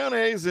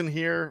Quinones in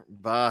here.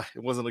 Bah,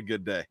 it wasn't a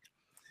good day.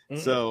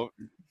 So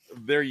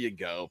there you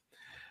go.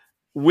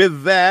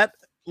 With that,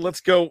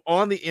 let's go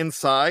on the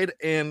inside.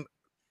 And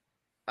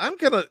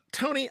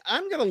Tony,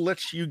 I'm going to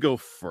let you go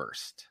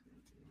first.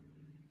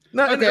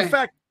 No, okay.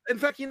 In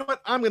fact, you know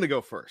what? I'm going to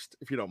go first,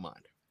 if you don't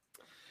mind.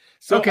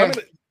 So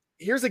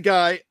here's a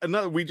guy,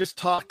 we just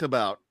talked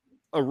about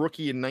a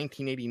rookie in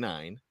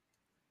 1989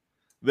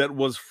 that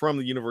was from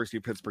the University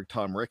of Pittsburgh,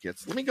 Tom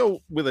Ricketts. Let me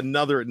go with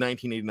another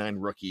 1989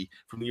 rookie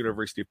from the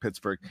University of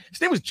Pittsburgh.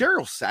 His name was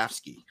Gerald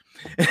Safsky.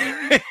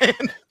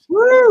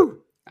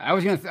 Woo! I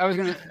was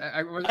gonna.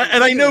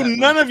 And I know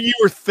none of you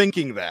were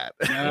thinking that.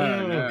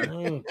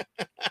 No.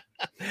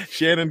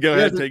 Shannon, go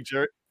ahead. Take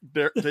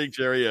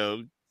Jerry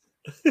O.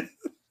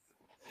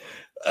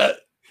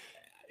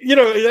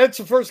 That's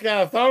the first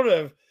guy I thought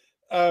of.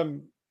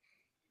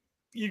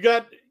 You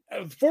got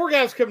four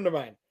guys coming to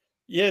mind.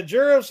 You had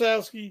Jerry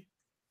Osowski.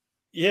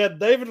 You had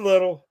David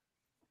Little.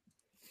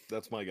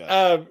 That's my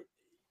guy.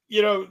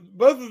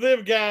 Both of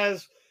them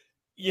guys.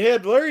 You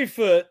had Larry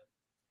Foote.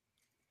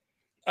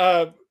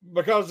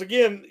 Because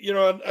again,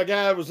 a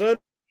guy was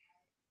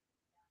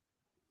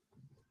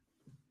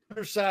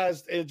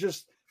undersized and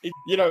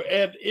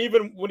and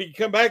even when he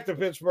come back to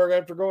Pittsburgh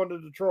after going to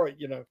Detroit,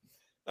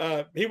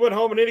 he went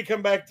home and then he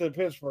come back to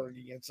Pittsburgh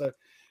again. So,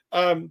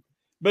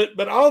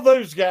 but all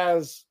those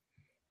guys,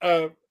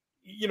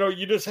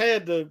 you just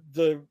had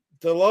to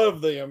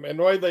love them and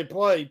the way they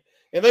played,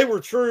 and they were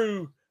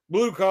true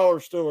blue collar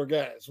Steeler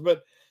guys.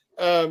 But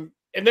and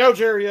now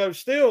Jerry O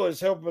still is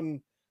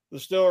helping the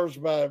Steelers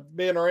by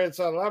being our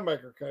inside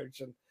linebacker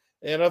coach,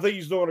 and I think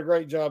he's doing a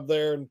great job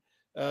there. And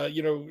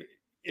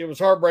it was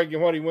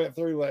heartbreaking what he went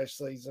through last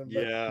season.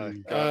 But, Yeah,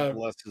 God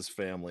bless his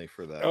family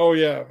for that. Oh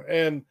yeah,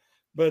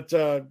 but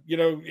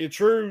in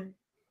true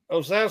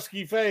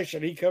Osowski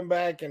fashion, he come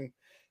back and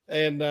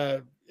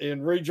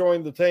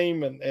rejoin the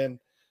team, and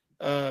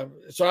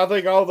so I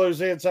think all those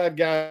inside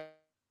guys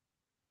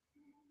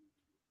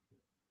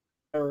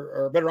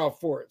are better off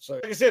for it. So,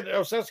 like I said,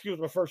 Osowski was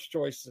my first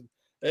choice,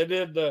 and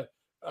then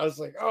I was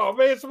like, oh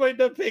man, somebody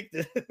done picked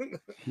it.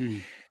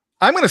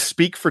 I'm going to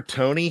speak for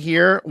Tony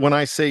here when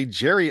I say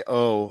Jerry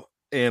O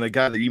and a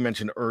guy that you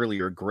mentioned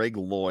earlier, Greg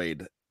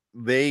Lloyd.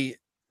 They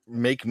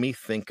make me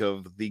think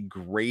of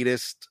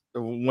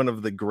one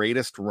of the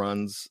greatest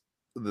runs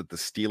that the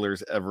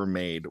Steelers ever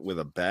made with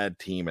a bad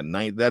team. And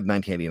that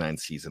 1989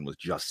 season was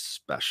just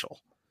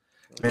special.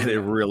 And it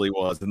really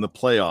was in the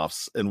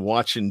playoffs and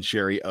watching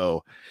Jerry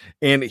O.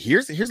 And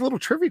here's a little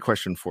trivia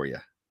question for you.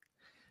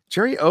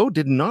 Jerry O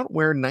did not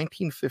wear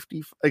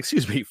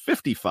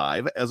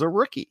 55 as a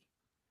rookie.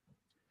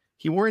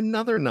 He wore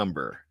another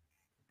number.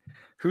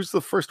 Who's the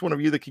first one of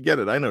you that could get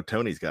it? I know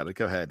Tony's got it.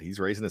 Go ahead. He's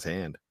raising his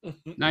hand.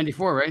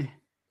 94, right?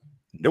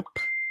 Nope.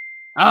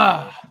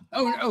 Oh,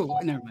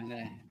 never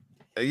mind.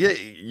 Yeah,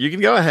 you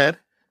can go ahead.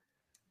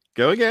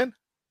 Go again.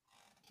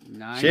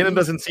 90? Shannon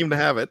doesn't seem to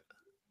have it.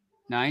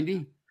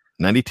 90?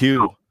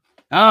 92.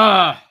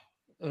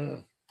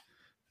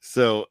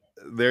 So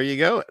there you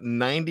go.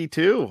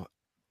 92.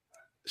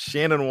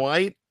 Shannon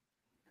White.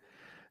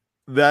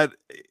 That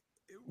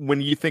when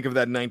you think of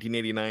that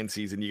 1989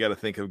 season, you got to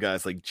think of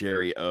guys like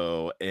Jerry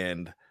O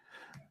and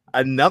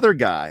another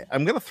guy.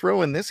 I'm going to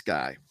throw in this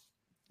guy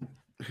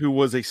who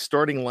was a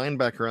starting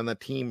linebacker on that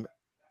team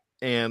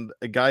and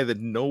a guy that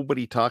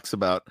nobody talks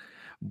about.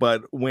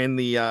 But when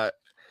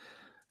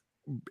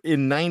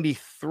in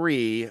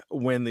 93,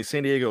 when the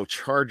San Diego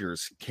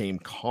Chargers came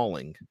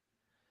calling,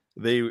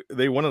 they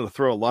wanted to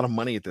throw a lot of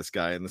money at this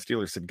guy. And the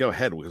Steelers said, go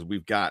ahead, because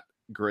we've got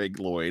Greg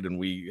Lloyd and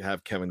we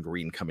have Kevin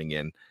Green coming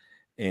in.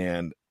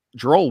 And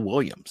Jarrell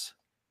Williams.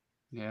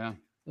 Yeah.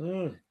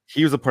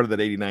 He was a part of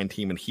that 89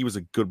 team, and he was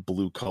a good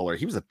blue collar.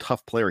 He was a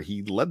tough player.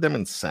 He led them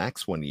in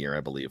sacks one year, I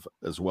believe,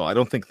 as well. I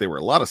don't think they were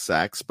a lot of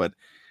sacks, but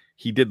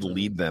he did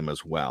lead them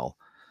as well.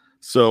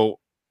 So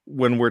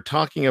when we're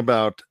talking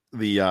about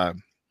the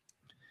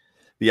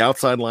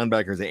outside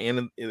linebackers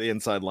and the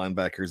inside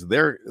linebackers,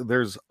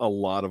 there's a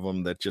lot of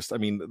them that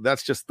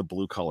that's just the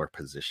blue collar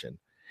position.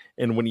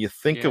 And when you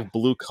think of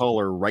blue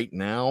collar right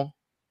now,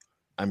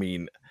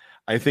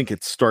 I think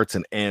it starts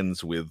and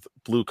ends with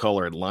blue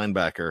collar and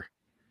linebacker.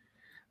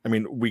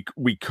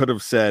 We could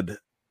have said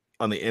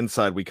on the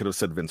inside, we could have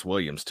said Vince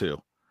Williams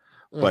too,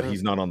 but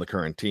he's not on the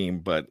current team.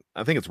 But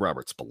I think it's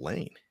Robert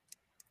Spillane.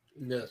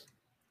 Yes.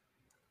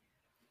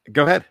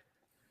 Go ahead.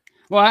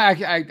 Well,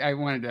 I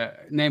wanted to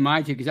name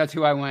mine too because that's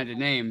who I wanted to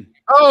name.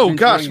 Oh Vince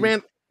gosh,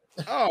 Williams.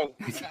 man. Oh,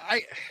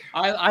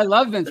 I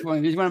love Vince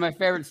Williams. He's one of my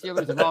favorite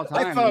Steelers of all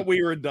time. I thought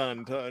we were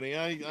done, Tony.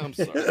 I'm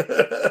sorry.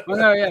 Well,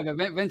 no, yeah,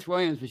 but Vince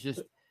Williams was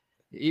just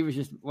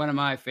one of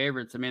my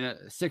favorites. A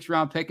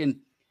 6th-round pick in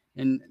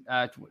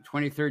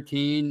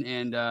 2013,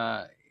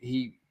 and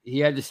he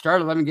had to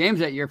start 11 games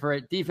that year for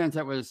a defense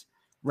that was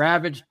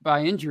ravaged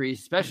by injuries,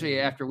 especially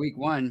after week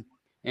 1.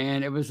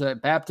 And it was a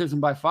baptism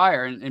by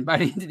fire. And by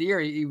the end of the year,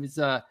 he was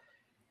so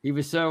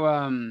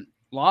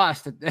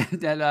lost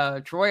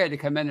that Troy had to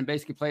come in and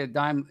basically play a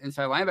dime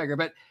inside linebacker.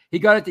 But he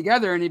got it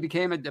together, and he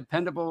became a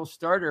dependable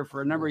starter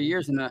for a number of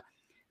years and a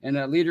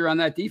leader on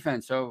that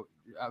defense. So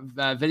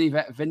Vinny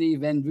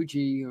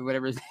Vanvucci or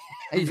whatever.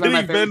 He's one of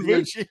my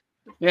favorites.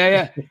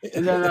 Yeah.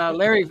 And then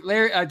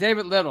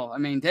David Little.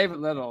 David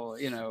Little,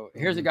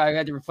 here's a guy who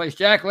had to replace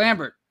Jack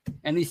Lambert,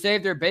 and he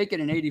saved their bacon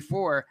in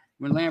 '84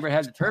 when Lambert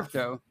had the turf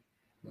toe.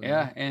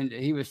 Yeah, and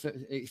he was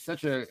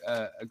such a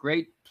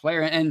great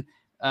player. And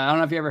I don't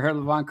know if you ever heard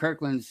of Levon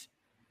Kirkland's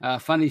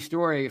funny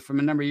story from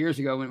a number of years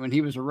ago when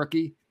he was a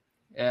rookie.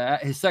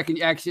 His second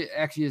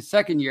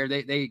year,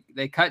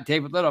 they cut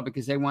David Little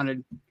because they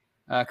wanted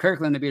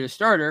Kirkland to be the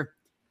starter.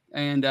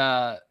 And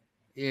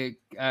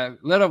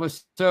Little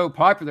was so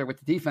popular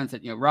with the defense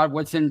that Rod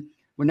Woodson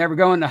would never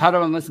go in the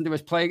huddle and listen to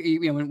his play.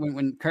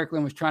 When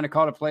Kirkland was trying to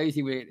call the plays,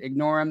 he would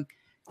ignore him.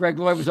 Greg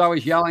Lloyd was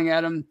always yelling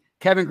at him.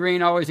 Kevin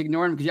Green always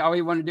ignored him because all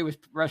he wanted to do was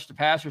rush the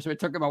passer. So it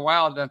took him a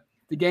while to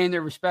gain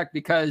their respect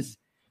because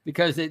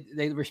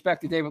they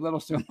respected David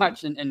Little so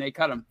much and they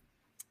cut him.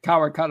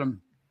 Coward cut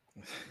him.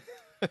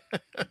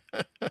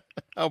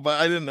 Oh, but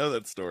I didn't know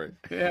that story.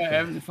 Yeah,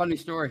 it was a funny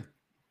story.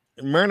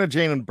 Myrna,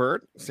 Jane, and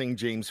Bert saying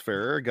James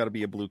Farrer got to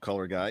be a blue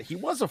collar guy. He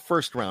was a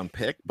 1st-round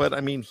pick, but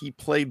he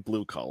played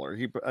blue collar.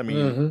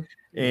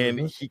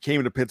 And he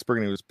came to Pittsburgh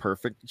and he was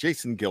perfect.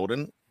 Jason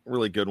Gilden,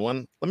 really good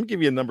one. Let me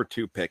give you a number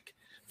 2 pick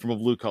from a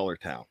blue collar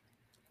town.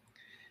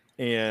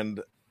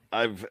 And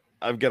I've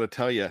got to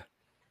tell you,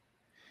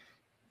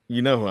 who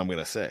I'm going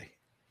to say.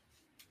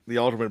 The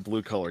ultimate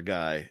blue collar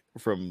guy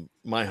from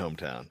my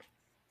hometown.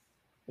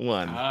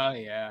 One. Oh,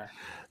 yeah.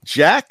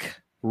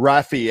 Jack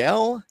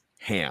Raphael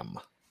Ham.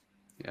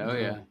 Oh,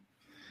 yeah.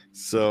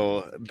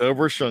 So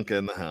Dover Shunka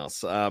in the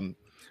house.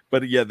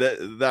 But yeah,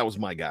 that was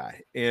my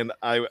guy. And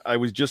I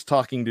was just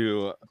talking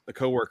to a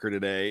coworker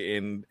today,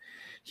 and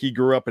he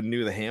grew up and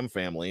knew the Ham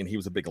family, and he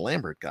was a big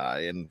Lambert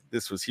guy. And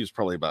he was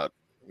probably about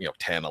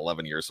 10,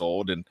 11 years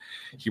old, and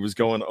he was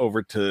going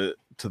over to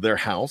their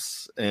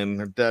house, and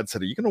her dad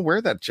said, "Are you going to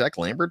wear that Jack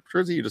Lambert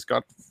jersey you just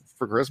got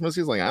for Christmas?"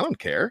 He's like, "I don't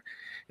care."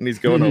 And he's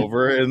going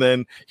over, and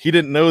then he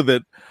didn't know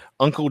that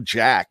Uncle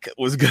Jack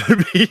was going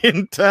to be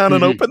in town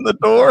and open the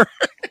door.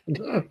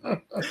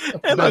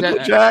 And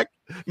Uncle Jack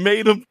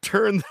made him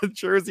turn the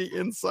jersey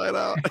inside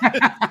out.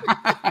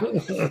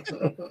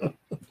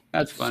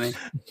 That's funny.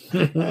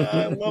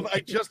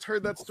 I just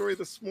heard that story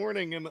this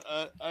morning, and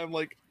I'm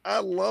like, I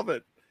love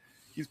it.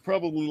 He's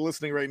probably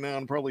listening right now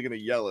and probably going to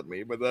yell at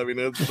me, but I mean,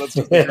 that's just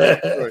a great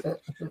story.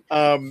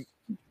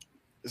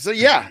 So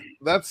yeah,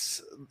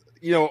 that's,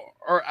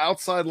 our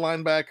outside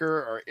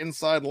linebacker, our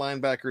inside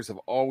linebackers have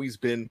always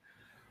been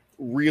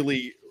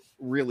really,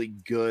 really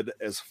good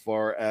as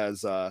far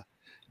as,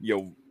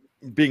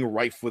 being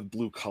rife with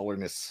blue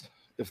collarness,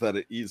 if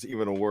that is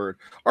even a word.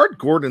 Art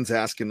Gordon's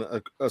asking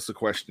us a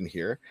question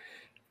here.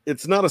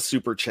 It's not a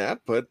super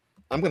chat, but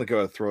I'm going to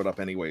go throw it up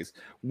anyways.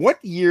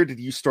 What year did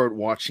you start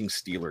watching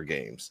Steeler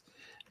games?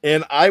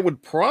 And I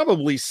would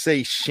probably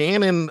say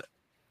Shannon,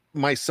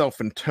 myself,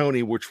 and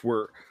Tony, which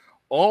were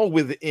all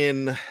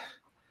within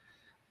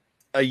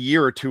a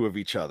year or two of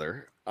each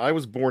other. I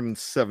was born in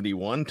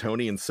 71,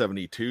 Tony in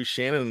 72,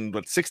 Shannon,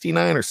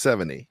 69 or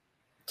 70?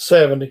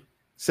 70.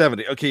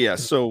 70. Okay, yeah.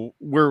 So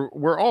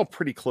we're all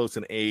pretty close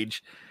in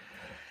age.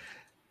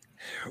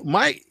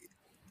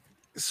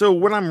 So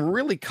when I'm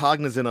really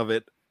cognizant of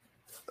it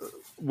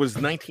was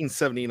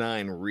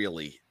 1979,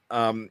 really.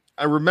 I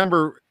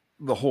remember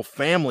the whole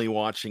family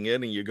watching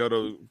it, and you go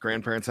to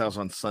grandparents' house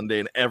on Sunday,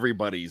 and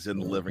everybody's in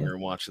the living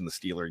room watching the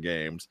Steeler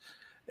games,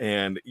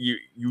 and you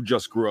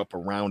just grew up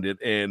around it.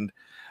 And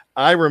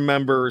I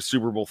remember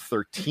Super Bowl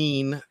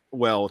 13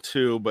 well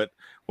too, but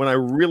when I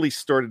really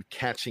started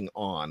catching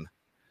on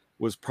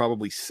was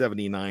probably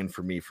 79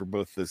 for me, for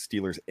both the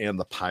Steelers and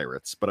the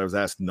Pirates. But I was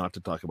asked not to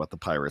talk about the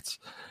Pirates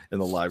in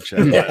the live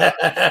chat.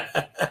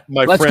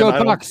 Let's go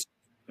Bucs.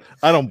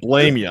 I don't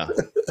blame you,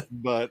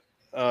 but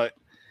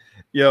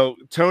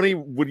Tony,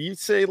 would you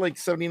say like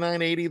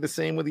 79, 80, the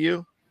same with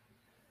you?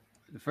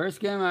 The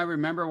first game I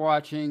remember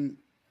watching,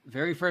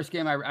 very first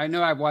game, I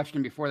know I've watched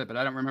him before that, but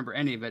I don't remember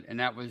any of it. And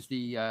that was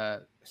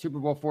the Super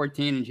Bowl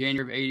 14 in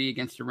January of 80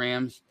 against the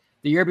Rams.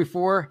 The year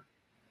before,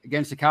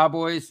 against the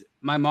Cowboys,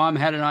 my mom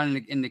had it on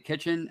in the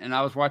kitchen, and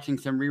I was watching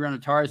some rerun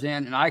of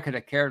Tarzan, and I could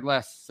have cared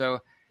less. So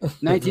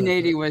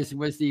 1980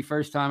 was the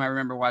first time I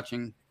remember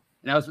watching.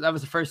 And that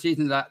was the first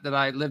season that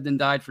I lived and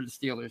died for the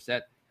Steelers,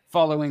 that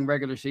following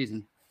regular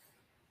season.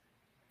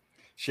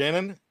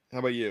 Shannon, how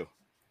about you?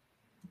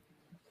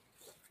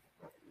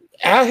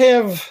 I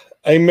have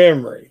a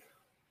memory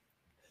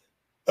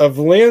of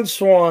Lynn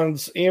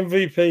Swann's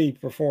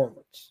MVP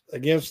performance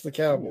against the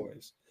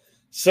Cowboys,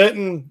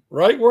 sitting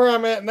right where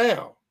I'm at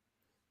now.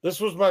 This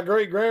was my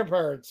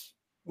great-grandparents'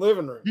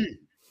 living room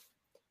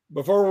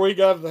before we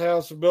got to the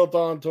house and built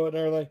onto it and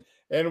everything.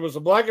 And it was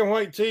a black and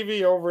white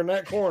TV over in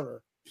that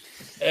corner.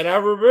 And I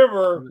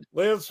remember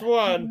Lynn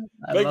Swann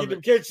making the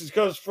catches,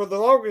 because for the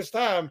longest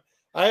time,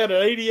 I had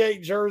an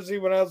 88 jersey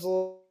when I was a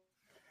little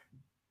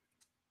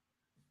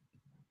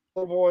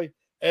boy,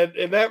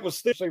 and that was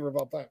still receiver of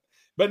all time.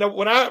 But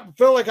when I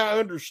felt like I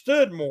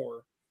understood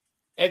more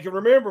and can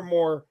remember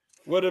more,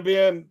 would have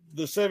been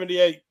the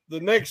 78, the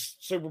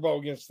next Super Bowl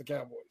against the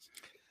Cowboys.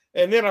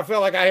 And then I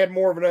felt like I had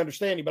more of an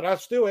understanding, but I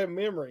still have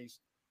memories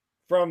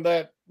from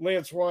that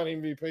Lynn Swann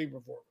MVP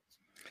performance.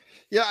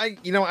 Yeah,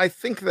 I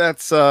think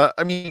that's, I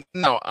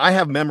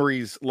have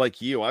memories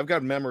like you. I've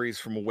got memories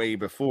from way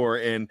before,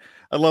 and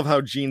I love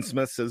how Gene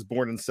Smith says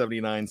born in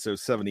 79, so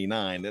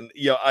 79. And,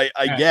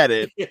 I get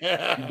it,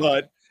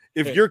 but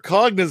if you're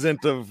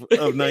cognizant of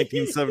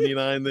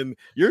 1979, then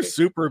you're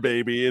super,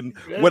 baby. And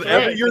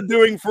whatever you're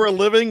doing for a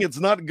living, it's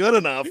not good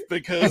enough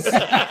because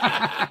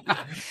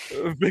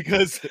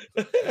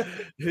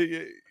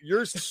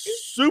you're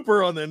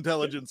super on the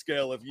intelligence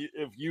scale if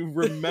you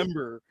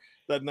remember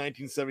that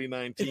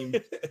 1979 team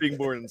being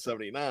born in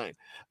 79.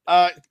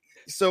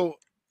 So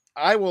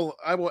I will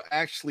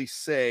actually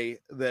say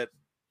that,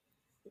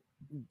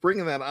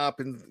 bringing that up,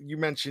 and you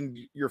mentioned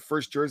your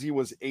first jersey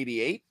was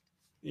 88.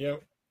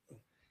 Yep.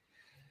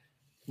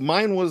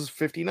 Mine was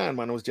 59.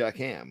 Mine was Jack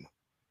Ham.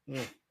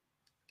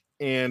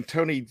 And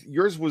Tony,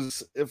 yours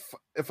was,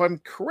 if I'm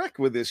correct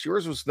with this,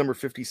 yours was number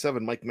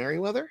 57, Mike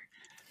Merriweather.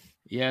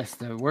 Yes,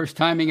 the worst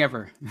timing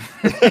ever.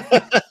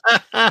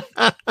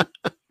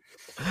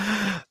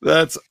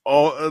 That's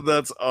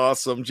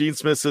awesome. Gene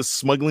Smith says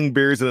smuggling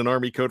beers in an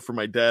army coat for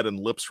my dad in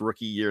Lips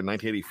rookie year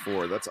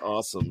 1984. That's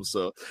awesome.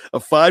 So a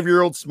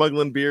 5-year-old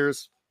smuggling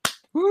beers.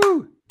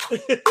 Woo!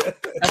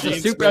 That's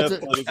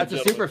a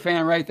super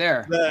fan right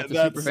there. That's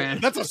a super fan.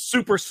 That's a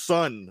super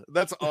son.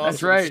 That's awesome.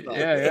 That's right. Stuff.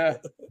 Yeah.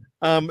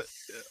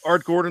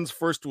 Art Gordon's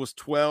first was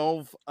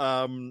 12.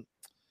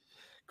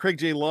 Craig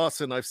J.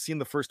 Lawson, I've seen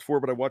the first 4,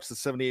 but I watched the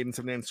 78 and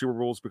 79 Super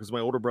Bowls because my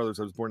older brothers,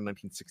 I was born in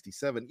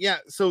 1967. Yeah,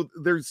 so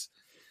there's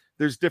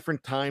there's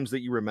different times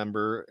that you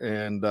remember.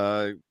 And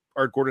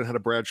Art Gordon had a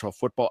Bradshaw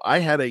football. I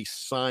had a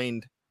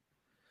signed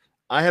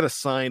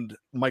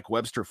Mike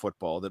Webster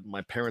football that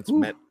my parents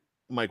met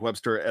Mike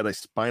Webster at a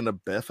spina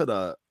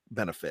bifida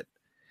benefit.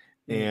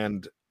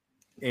 And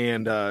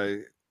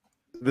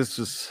this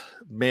is,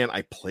 man,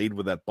 I played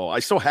with that ball. I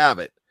still have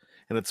it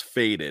and it's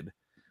faded,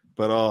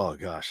 but oh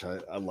gosh,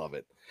 I love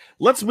it.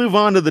 Let's move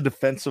on to the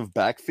defensive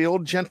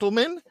backfield,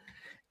 gentlemen.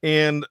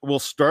 And we'll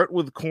start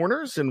with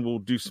corners and we'll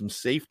do some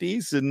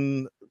safeties.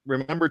 And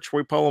remember,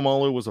 Troy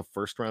Polamalu was a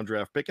first-round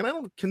draft pick, and I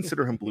don't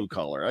consider him blue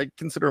collar. I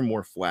consider him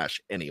more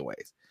flash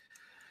anyways.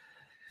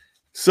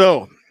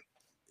 So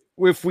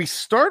if we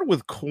start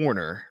with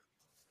corner,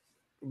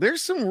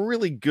 there's some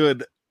really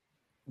good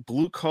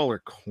blue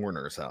collar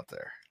corners out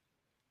there.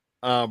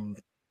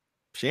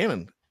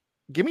 Shannon,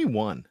 give me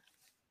one.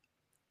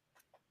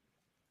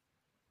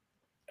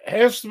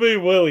 Has to be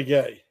Willie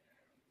Gay.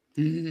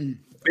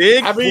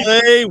 Big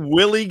play,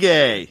 Willie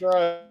Gay.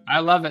 I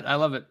love it. I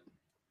love it.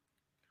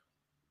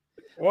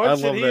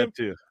 Watching I love him that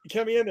too.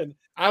 come in, and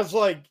I was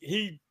like,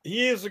 he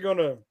ain't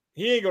gonna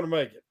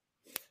make it.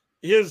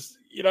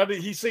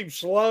 He seemed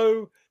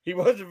slow. He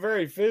wasn't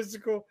very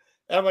physical.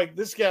 I'm like,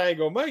 this guy ain't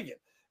gonna make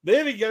it.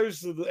 Then he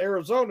goes to the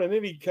Arizona, and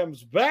then he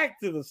comes back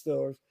to the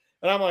Steelers,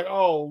 and I'm like,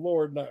 oh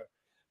Lord, no.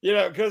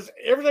 Because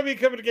every time he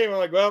come in the game, I'm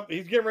like, well,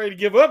 he's getting ready to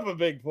give up a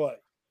big play.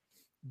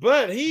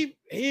 But he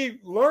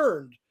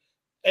learned,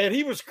 and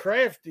he was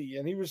crafty,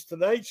 and he was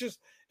tenacious,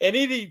 and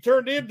he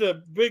turned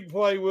into big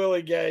play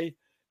Willie Gay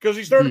because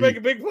he started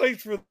making big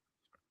plays for the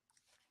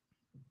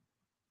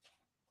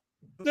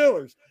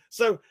Steelers.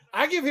 So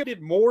I give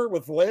him more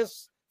with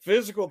less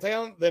physical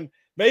talent than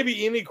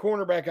maybe any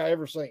cornerback I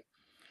ever seen.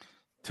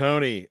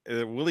 Tony,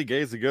 Willie Gay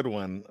is a good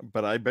one,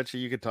 but I bet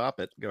you could top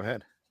it. Go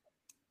ahead.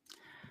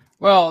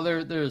 Well,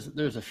 there's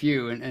a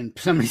few, and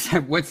somebody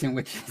said Woodson,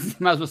 which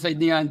might as well say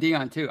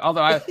Dion too.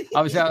 Although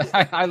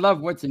I love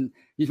Woodson,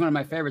 he's one of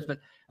my favorites. But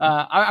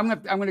I'm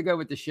gonna go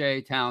with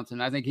Deshae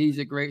Townsend. I think he's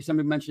a great.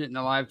 Somebody mentioned it in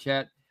the live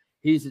chat.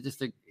 He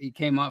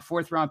came up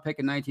 4th round pick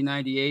in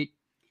 1998.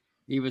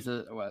 He was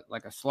a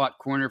slot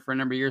corner for a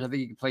number of years. I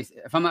think he could play.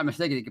 If I'm not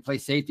mistaken, he could play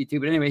safety too.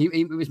 But anyway,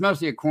 he was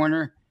mostly a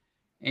corner,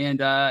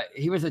 and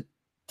he was a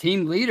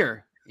team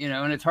leader.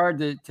 And it's hard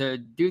to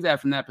do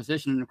that from that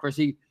position. And of course,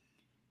 he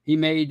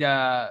made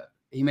that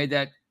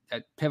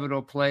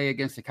pivotal play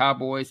against the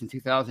Cowboys in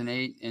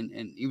 2008,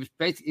 and he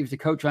was a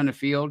coach on the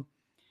field.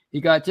 He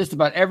got just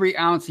about every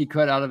ounce he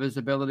could out of his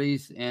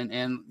abilities,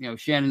 and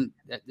Shannon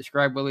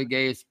described Willie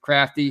Gay as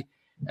crafty.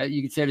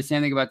 You could say the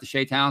same thing about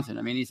Deshae Townsend.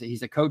 I mean,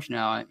 he's a coach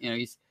now.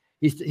 He's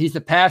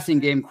the passing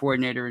game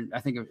coordinator, I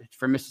think,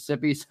 for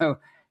Mississippi. So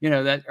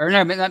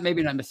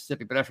maybe not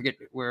Mississippi, but I forget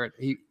where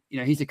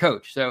he's a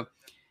coach. So.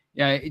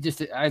 Yeah,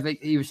 I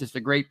think he was just a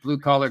great blue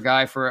collar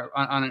guy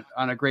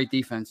on a great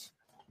defense.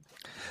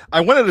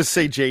 I wanted to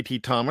say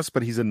JT Thomas,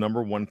 but he's a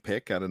number 1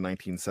 pick out of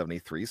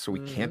 1973, so we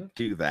can't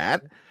do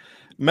that.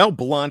 Mel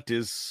Blount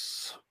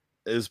is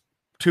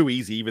too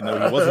easy, even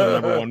though he wasn't a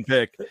number 1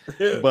 pick.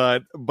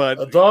 But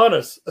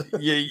Adonis.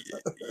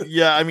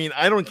 Yeah. I mean,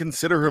 I don't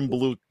consider him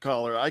blue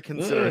collar. I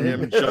consider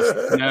him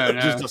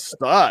just a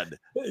stud.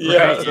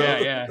 Yeah, right?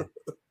 Yeah.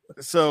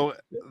 So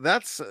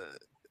that's.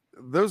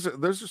 Those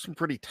are some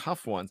pretty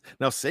tough ones.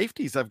 Now,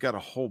 safeties, I've got a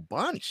whole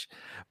bunch,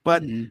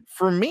 but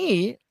for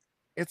me,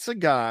 it's a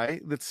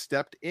guy that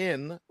stepped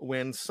in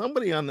when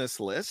somebody on this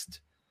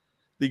list,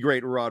 the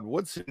great Rod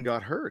Woodson,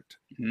 got hurt,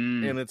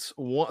 and it's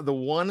the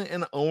one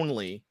and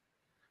only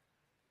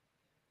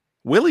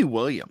Willie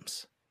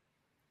Williams.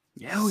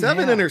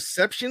 7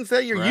 interceptions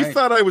that year. Right. You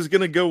thought I was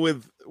going to go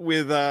with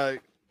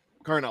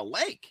Carnell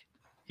Lake.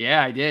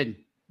 Yeah, I did.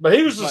 But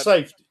he was the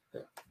safety.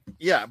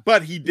 Yeah,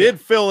 but he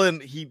did fill in.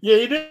 He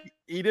did.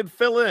 He did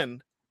fill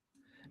in,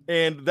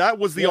 and that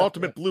was the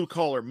ultimate blue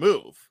collar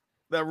move.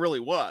 That really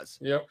was.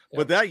 Yep.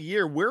 But that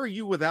year, where are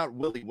you without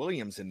Willie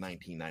Williams in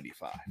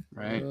 1995?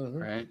 Right.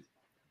 Right.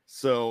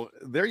 So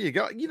there you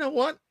go. You know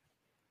what?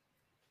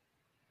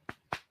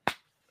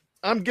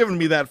 I'm giving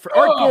me that for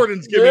Art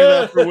Gordon's giving me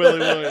that for Willie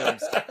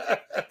Williams.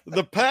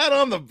 The pat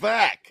on the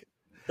back.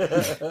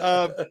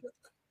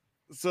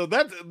 So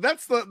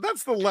that's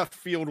the left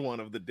field one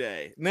of the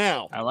day.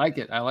 Now I like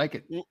it.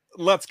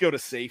 Let's go to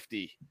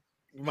safety.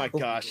 My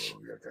gosh,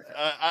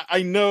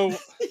 I know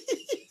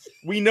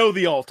we know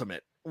the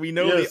ultimate. We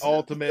know the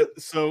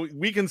ultimate, so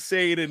we can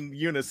say it in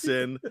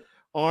unison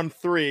on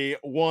 3.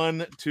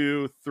 1,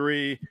 2,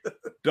 3.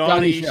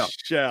 Donnie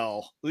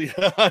Shell.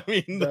 I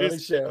mean, Donnie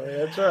Shell.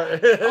 That's right.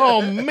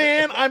 Oh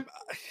man,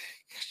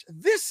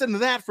 this and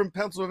that from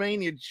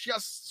Pennsylvania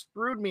just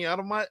screwed me out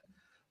of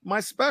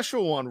my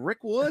special one, Rick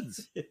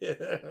Woods.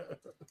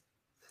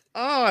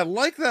 Oh, I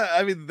like that.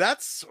 I mean,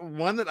 that's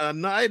one that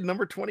I had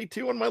number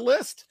 22 on my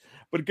list.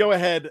 But go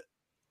ahead,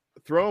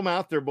 throw them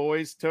out there,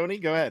 boys. Tony,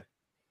 go ahead.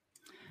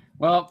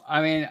 Well,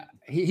 I mean,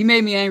 he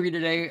made me angry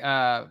today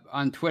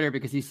on Twitter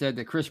because he said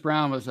that Chris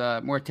Brown was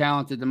more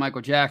talented than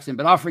Michael Jackson.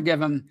 But I'll forgive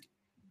him.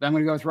 But I'm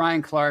going to go with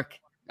Ryan Clark,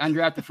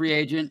 undrafted free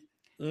agent.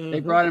 They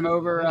brought him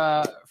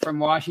over from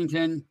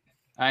Washington.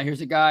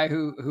 Here's a guy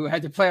who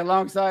had to play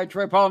alongside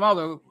Troy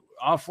Polamalu,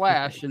 all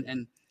flash,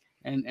 and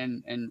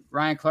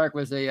Ryan Clark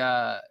was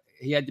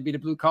he had to be the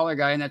blue collar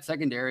guy in that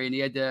secondary, and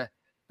he had to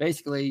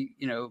basically,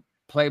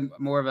 play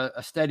more of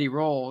a steady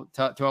role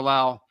to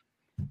allow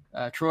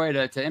Troy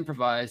to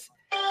improvise.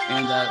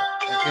 And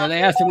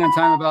they asked him one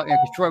time about,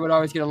 because Troy would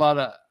always get a lot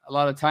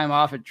of time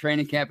off at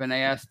training camp, and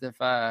they asked if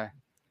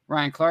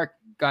Ryan Clark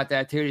got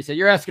that too. He said,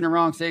 "You're asking the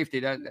wrong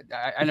safety.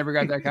 I never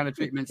got that kind of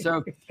treatment."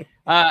 So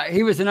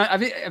he was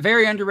a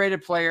very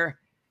underrated player.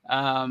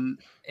 And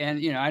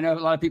I know a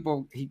lot of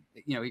people.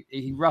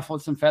 He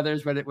ruffled some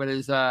feathers with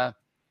his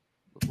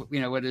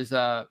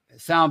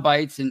sound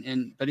bites,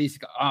 but he's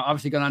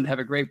obviously gone on to have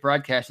a great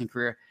broadcasting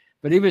career.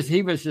 But he was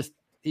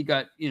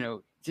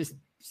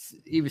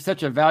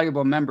such a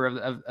valuable member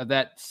of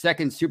that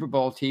second Super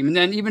Bowl team. And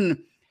then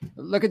even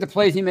look at the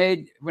plays he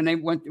made when they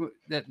went to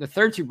the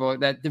third Super Bowl,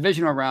 that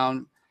divisional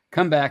round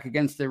comeback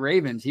against the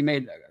Ravens. He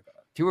made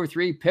 2 or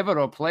 3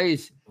 pivotal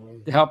plays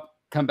to help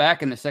come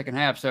back in the second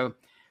half. So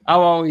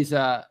I'll always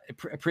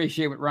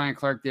appreciate what Ryan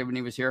Clark did when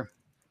he was here.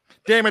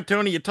 Damn it,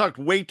 Tony, you talked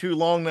way too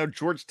long. Now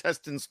George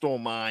Teston stole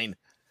mine.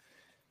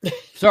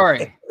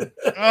 Sorry.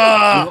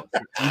 I'm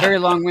very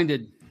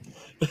long-winded.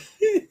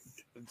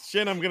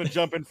 Shin, I'm going to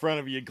jump in front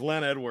of you.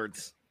 Glenn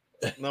Edwards,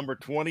 number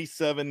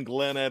 27,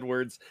 Glenn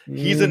Edwards.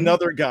 He's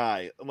another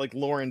guy like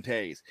Lauren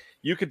Tays.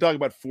 You could talk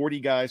about 40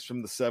 guys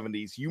from the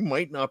 70s. You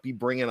might not be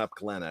bringing up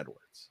Glenn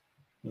Edwards.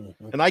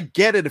 And I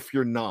get it if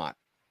you're not.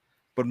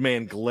 But,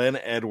 man, Glenn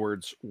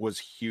Edwards was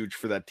huge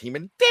for that team.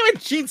 And, damn it,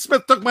 Gene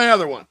Smith took my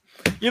other one.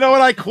 You know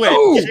what? I quit.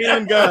 I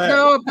forgot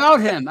all about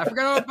him. How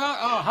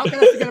can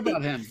I forget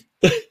about him?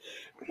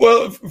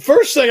 Well,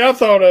 first thing I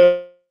thought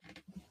of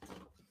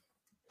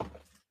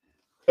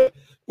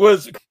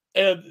was,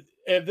 and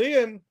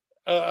then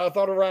I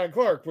thought of Ryan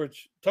Clark,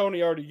 which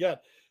Tony already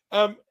got.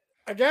 A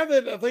guy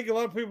that I think a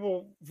lot of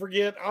people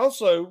forget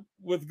also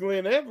with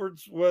Glenn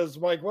Edwards was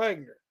Mike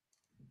Wagner.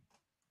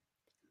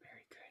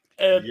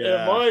 And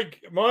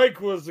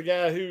Mike was the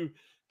guy who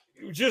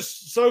was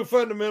just so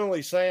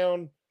fundamentally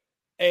sound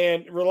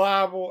and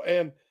reliable.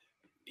 And,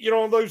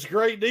 on those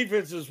great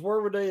defenses,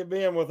 where would they have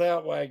been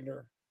without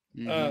Wagner?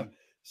 I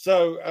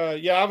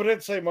would have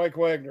to say Mike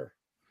Wagner.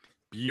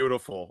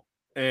 Beautiful.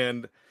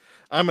 And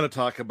I'm going to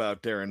talk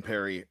about Darren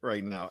Perry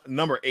right now.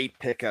 Number 8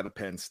 pick out of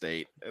Penn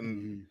State.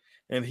 And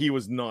he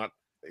was not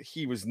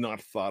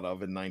thought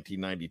of in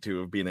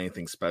 1992 of being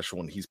anything special,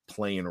 and he's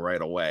playing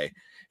right away.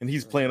 And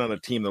he's playing on a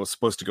team that was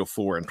supposed to go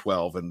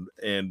 4-12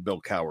 in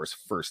Bill Cowher's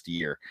first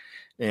year.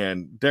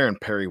 And Darren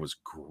Perry was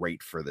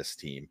great for this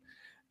team.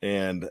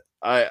 And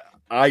I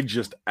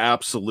just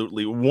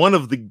absolutely one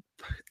of the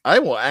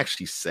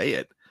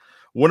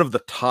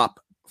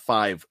top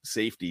 5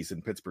 safeties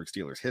in Pittsburgh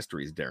Steelers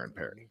history is Darren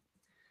Perry.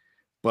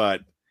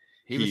 But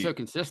he was so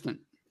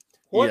consistent.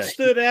 What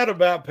stood out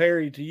about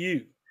Perry to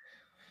you?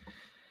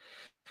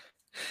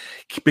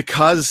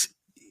 Because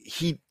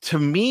he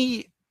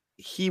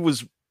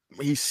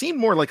seemed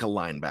more like a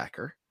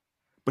linebacker,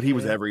 but he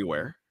was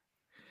everywhere.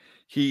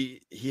 He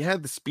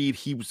had the speed.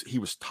 He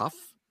was tough,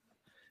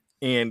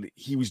 and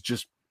he was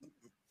just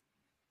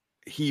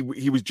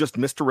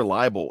Mr.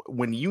 Reliable.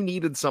 When you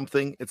needed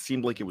something, it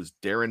seemed like it was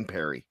Darren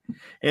Perry,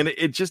 and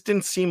it just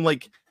didn't seem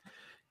like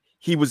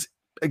he was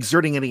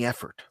exerting any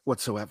effort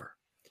whatsoever.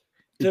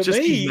 It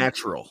just seemed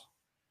natural.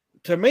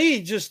 To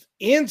me, just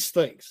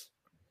instincts.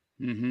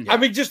 I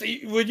mean, just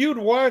when you'd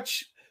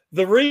watch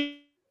the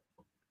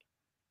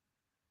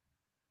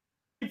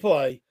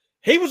replay,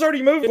 he was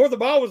already moving before the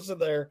ball was in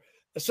there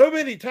so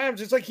many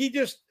times. It's like he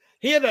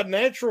had a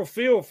natural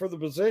feel for the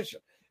position.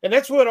 And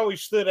that's what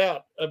always stood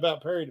out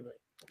about Perry to me.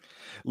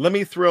 Let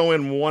me throw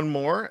in one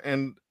more,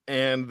 and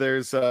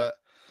there's a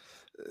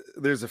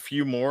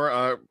few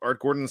more.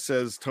 Art Gordon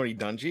says Tony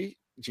Dungy.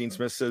 Gene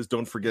Smith says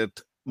don't forget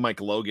Mike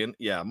Logan.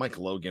 Yeah, Mike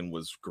Logan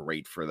was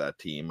great for that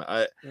team.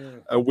 I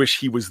wish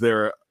he was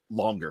there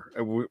longer.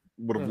 I would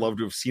have loved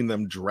to have seen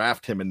them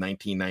draft him in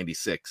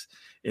 1996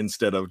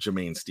 instead of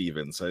Jermaine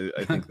Stevens.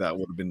 I think that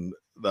would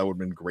have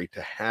been great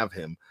to have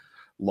him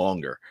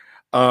longer.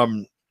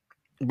 But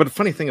the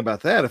funny thing about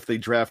that, if they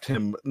draft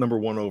him number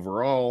 1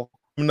 overall,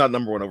 not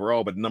number 1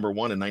 overall, but number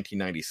 1 in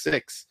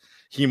 1996,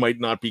 he might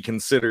not be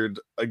considered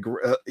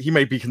he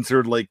might be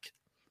considered like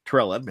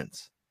Terrell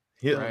Edmonds.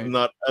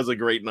 Not as a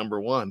great number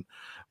 1,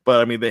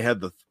 but I mean they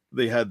had the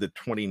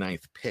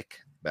 29th pick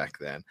back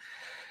then.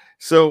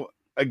 So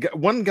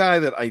one guy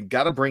that I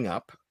got to bring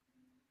up,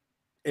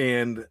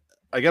 and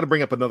I got to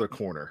bring up another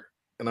corner,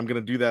 and I'm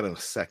going to do that in a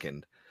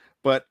second.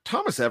 But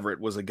Thomas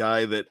Everett was a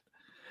guy that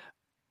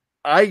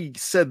I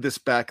said this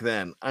back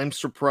then. I'm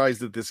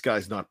surprised that this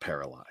guy's not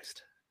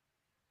paralyzed.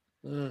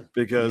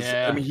 Because,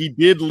 I mean, he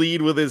did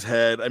lead with his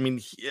head. I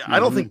mean, I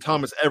don't think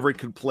Thomas Everett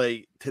could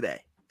play today.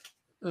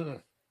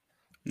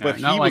 But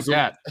not like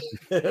that.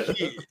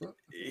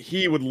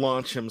 He would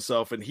launch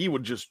himself, and he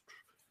would just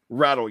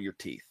rattle your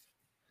teeth.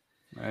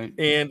 Right.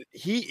 And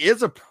he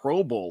is a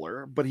Pro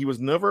Bowler, but he was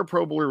never a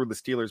Pro Bowler with the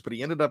Steelers, but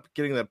he ended up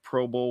getting that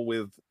Pro Bowl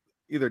with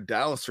either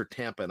Dallas or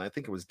Tampa, and I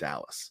think it was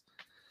Dallas.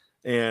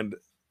 And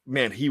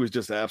man, he was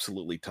just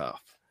absolutely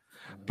tough.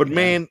 But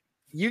man,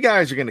 you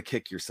guys are going to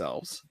kick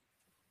yourselves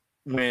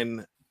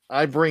when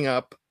I bring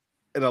up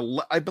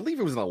I believe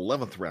it was an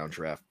 11th round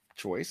draft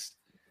choice,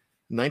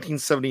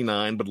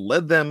 1979, but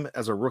led them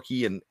as a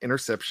rookie in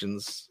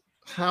interceptions.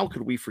 How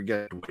could we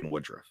forget Dwayne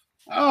Woodruff?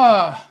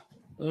 Oh,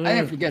 I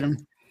didn't forget him.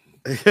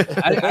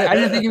 I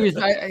didn't think he was.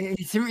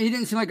 He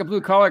didn't seem like a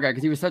blue collar guy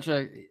because he was such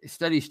a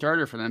steady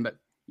starter for them. But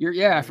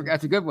I forgot.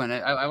 That's a good one.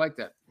 I like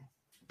that.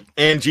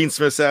 And Gene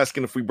Smith's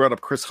asking if we brought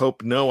up Chris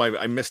Hope. No,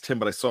 I missed him,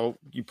 but I saw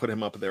you put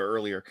him up there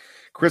earlier.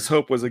 Chris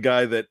Hope was a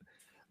guy that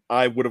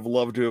I would have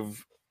loved to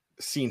have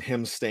seen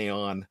him stay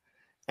on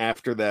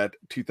after that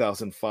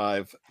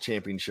 2005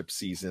 championship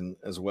season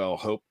as well.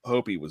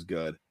 Hope he was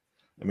good.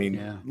 I mean,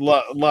 a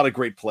lot of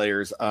great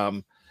players.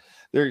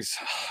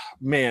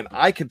 Man,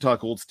 I could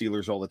talk old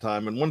Steelers all the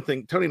time. And one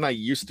thing, Tony and I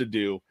used to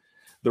do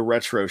the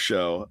retro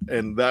show,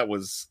 and that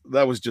was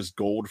just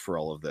gold for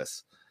all of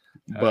this.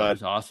 But that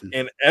was awesome.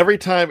 And every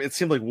time it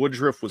seemed like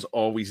Woodruff was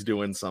always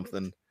doing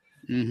something.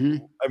 Mm-hmm.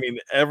 I mean,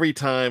 every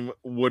time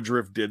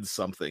Woodruff did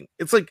something,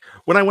 it's like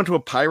when I went to a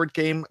Pirate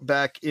game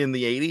back in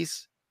the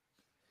 80s,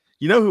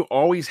 you know who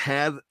always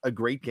had a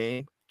great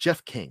game?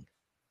 Jeff King.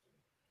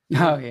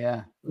 Oh,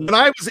 yeah. When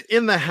I was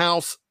in the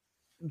house,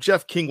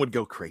 Jeff King would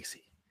go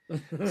crazy.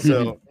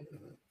 So,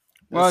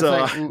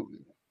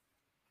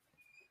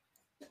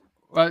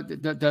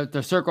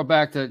 to circle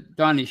back to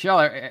Donnie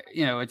Shell,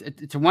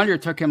 it's a wonder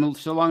it took him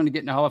so long to get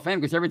in the Hall of Fame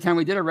because every time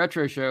we did a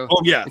retro show,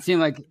 it seemed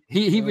like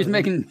he was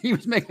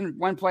making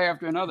one play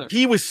after another.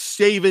 He was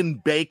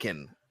saving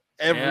bacon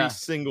every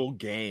single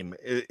game.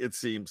 It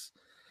seems,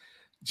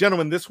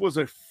 gentlemen, this was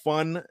a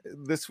kind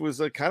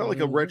of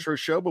like a retro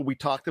show, but we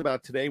talked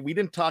about today. We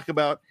didn't talk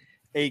about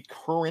a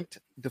current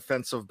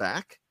defensive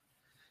back.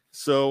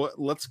 So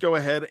let's go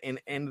ahead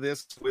and end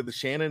this with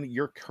Shannon,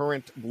 your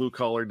current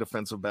blue-collar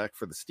defensive back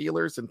for the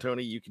Steelers. And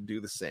Tony, you can do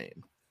the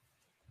same.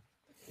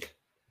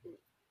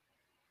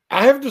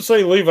 I have to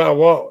say Levi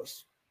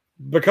Wallace,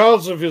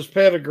 because of his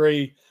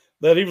pedigree,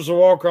 that he was a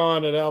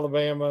walk-on at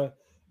Alabama.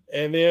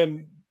 And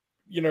then,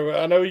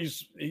 I know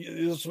this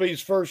will be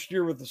his first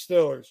year with the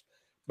Steelers,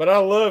 but I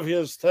love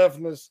his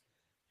toughness,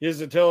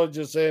 his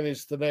intelligence, and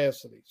his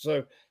tenacity.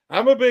 So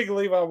I'm a big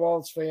Levi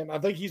Wallace fan. I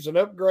think he's an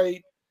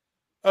upgrade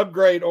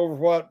over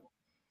what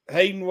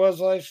Hayden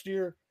was last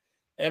year,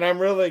 and I'm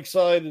really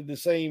excited to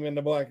see him in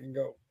the black and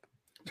gold.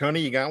 Tony,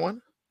 you got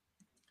one?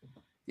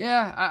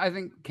 Yeah, I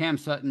think Cam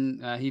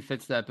Sutton, he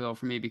fits that bill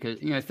for me because,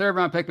 third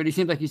round pick, but he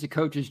seems like he's a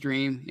coach's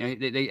dream.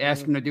 They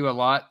ask him to do a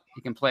lot.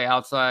 He can play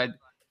outside,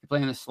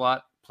 play in the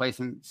slot, play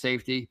some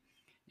safety,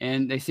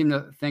 and they seem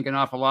to think an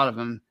awful lot of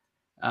him.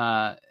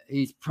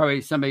 He's probably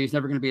somebody who's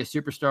never going to be a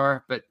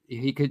superstar, but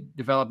he could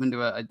develop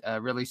into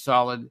a really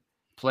solid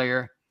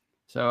player.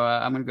 So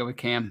I'm going to go with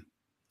Cam.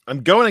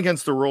 I'm going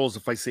against the rules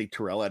if I say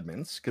Terrell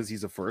Edmonds because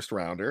he's a first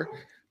rounder,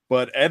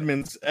 but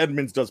Edmonds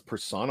does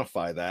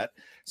personify that.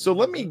 So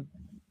let me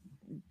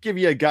give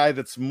you a guy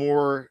that's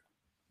more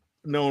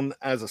known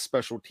as a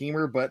special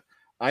teamer, but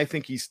I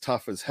think he's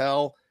tough as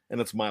hell,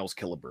 and it's Miles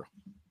Killebrew.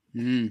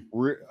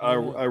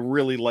 I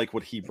really like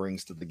what he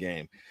brings to the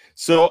game.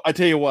 So I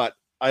tell you what,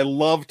 I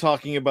love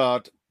talking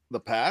about the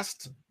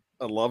past.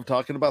 I love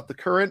talking about the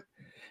current,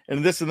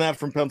 and this and that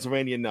from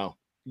Pennsylvania. No.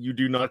 You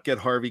do not get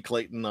Harvey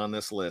Clayton on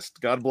this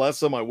list. God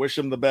bless him. I wish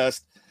him the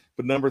best.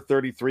 But number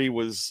 33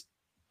 was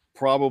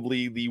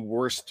probably the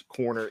worst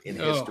corner in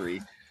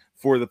history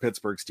for the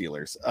Pittsburgh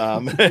Steelers.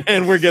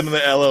 And we're getting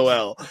the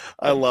LOL.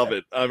 I love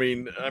it. I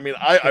mean,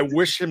 I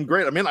wish him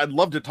great. I mean, I'd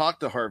love to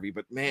talk to Harvey,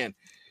 but man,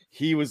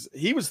 he was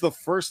the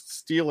first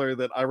Steeler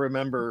that I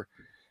remember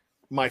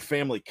my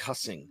family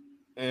cussing.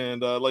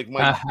 And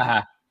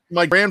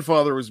my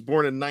grandfather was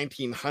born in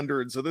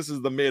 1900, so this is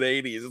the mid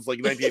 80s. It's like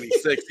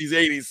 1986. He's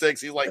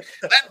 86. He's like,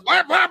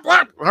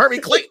 Harvey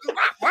Clayton.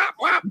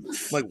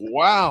 Like,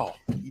 wow,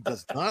 he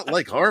does not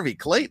like Harvey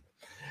Clayton.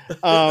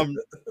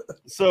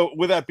 So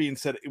with that being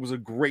said, it was a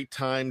great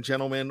time,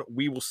 gentlemen.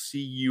 We will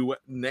see you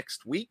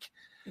next week.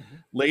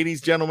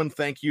 Ladies, gentlemen,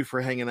 thank you for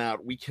hanging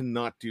out. We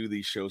cannot do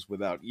these shows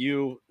without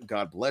you.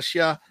 God bless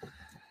you.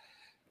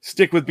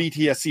 Stick with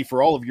BTSC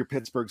for all of your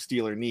Pittsburgh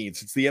Steeler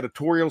needs. It's the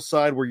editorial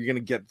side where you're going to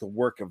get the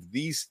work of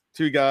these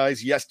two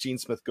guys. Yes, Gene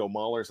Smith, go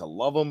Maulers. I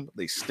love them.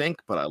 They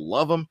stink, but I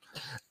love them.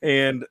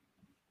 And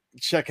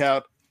check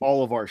out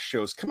all of our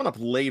shows coming up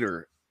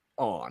later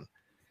on.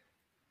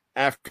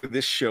 After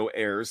this show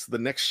airs, the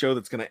next show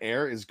that's going to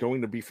air is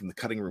going to be from the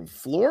cutting room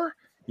floor.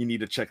 You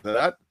need to check that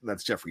out.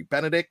 That's Jeffrey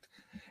Benedict.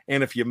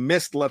 And if you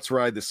missed Let's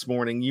Ride this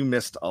morning, you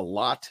missed a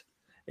lot,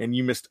 and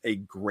you missed a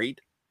great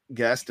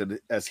guest,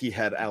 as he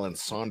had Alan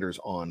Saunders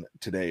on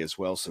today as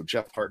well. So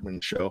Jeff Hartman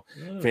show,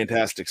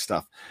 fantastic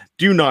stuff.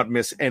 Do not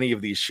miss any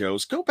of these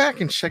shows. Go back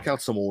and check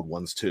out some old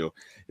ones too,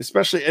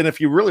 especially. And if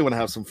you really want to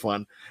have some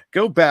fun,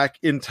 go back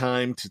in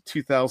time to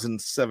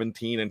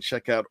 2017 and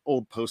check out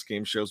old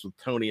post-game shows with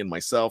Tony and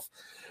myself.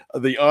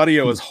 The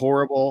audio is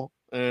horrible,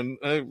 and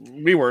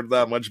we weren't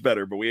that much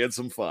better, but we had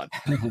some fun.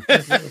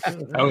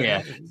 Oh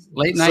yeah,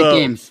 late night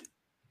games,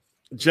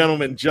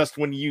 gentlemen. Just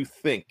when you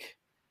think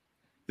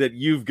that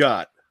you've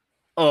got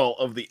all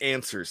of the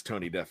answers,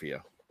 Tony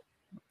Defeo.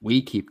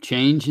 We keep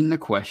changing the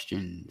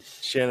questions.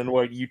 Shannon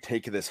White, you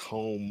take this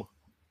home.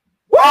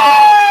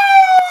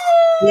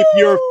 Keep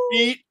your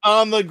feet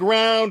on the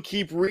ground.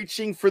 Keep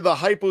reaching for the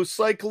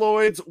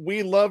hypocycloids.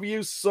 We love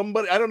you.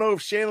 Somebody, I don't know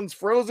if Shannon's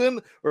frozen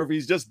or if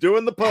he's just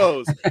doing the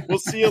pose. We'll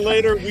see you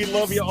later. We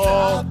love you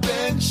all.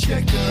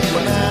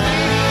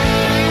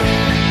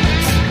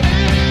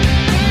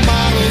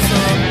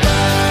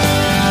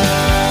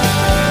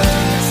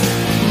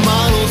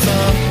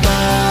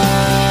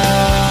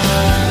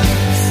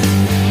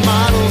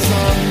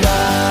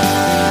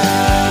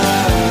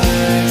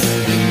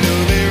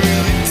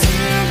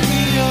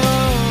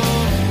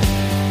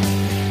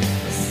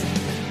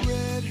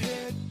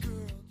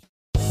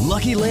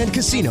 Lucky Land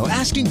Casino,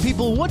 asking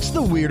people, what's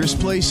the weirdest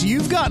place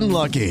you've gotten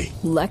lucky?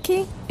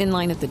 Lucky? In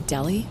line at the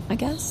deli, I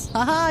guess?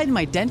 Aha, in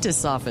my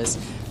dentist's office.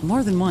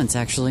 More than once,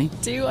 actually.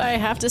 Do I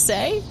have to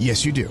say?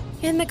 Yes, you do.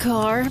 In the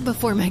car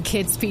before my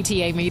kids'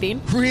 PTA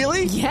meeting.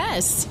 Really?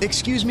 Yes.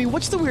 Excuse me,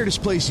 what's the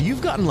weirdest place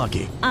you've gotten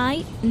lucky?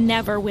 I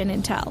never win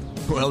and tell.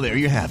 Well, there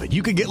you have it.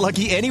 You can get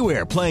lucky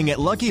anywhere, playing at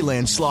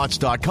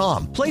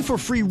LuckyLandSlots.com. Play for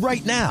free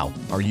right now.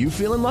 Are you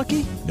feeling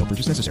lucky? No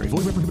purchase necessary.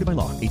 Void where prohibited by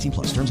law. 18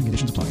 plus. Terms and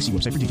conditions apply. See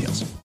website for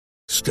details.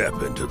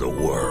 Step into the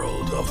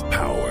world of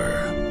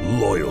power,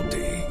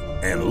 loyalty,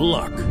 and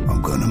luck.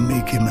 I'm gonna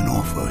make him an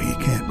offer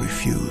he can't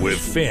refuse. With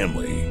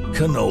family,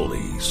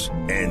 cannolis,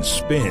 and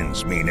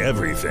spins mean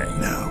everything.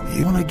 Now,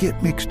 you wanna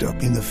get mixed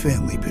up in the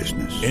family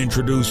business.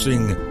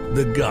 Introducing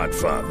The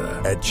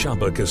Godfather at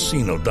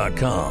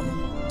ChumbaCasino.com.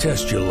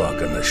 Test your luck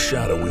in the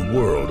shadowy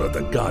world of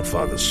The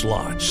Godfather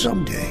slot.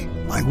 Someday,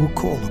 I will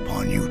call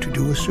upon you to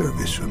do a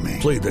service for me.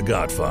 Play The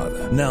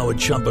Godfather, now at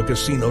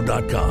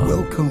ChumbaCasino.com.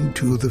 Welcome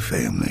to the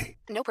family.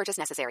 No purchase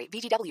necessary.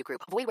 VGW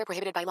Group. Void where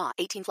prohibited by law.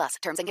 18 plus.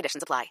 Terms and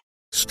conditions apply.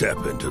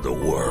 Step into the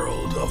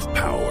world of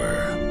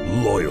power,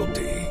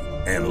 loyalty,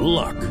 and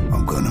luck.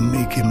 I'm gonna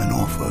make him an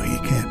offer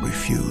he can't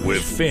refuse.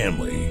 With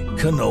family,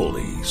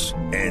 cannolis,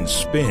 and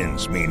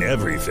spins mean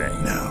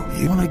everything. Now,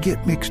 you wanna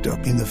get mixed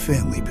up in the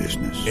family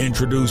business.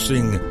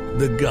 Introducing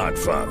The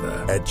Godfather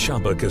at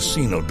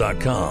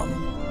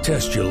ChumbaCasino.com.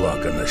 Test your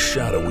luck in the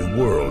shadowy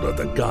world of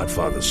The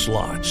Godfather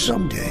slot.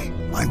 Someday,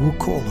 I will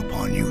call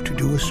upon you to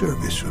do a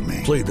service for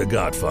me. Play The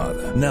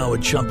Godfather, now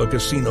at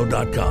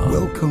ChumbaCasino.com.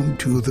 Welcome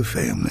to the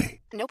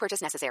family. No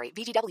purchase necessary.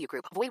 VGW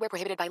Group. Void where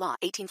prohibited by law.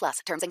 18 plus.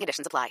 Terms and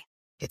conditions apply.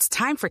 It's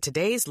time for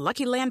today's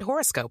Lucky Land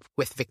horoscope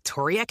with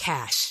Victoria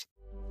Cash.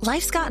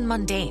 Life's gotten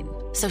mundane,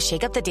 so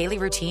shake up the daily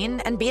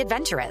routine and be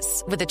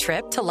adventurous with a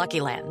trip to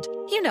Lucky Land.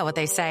 You know what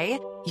they say.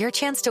 Your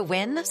chance to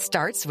win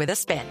starts with a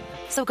spin.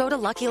 So go to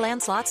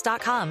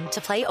LuckyLandSlots.com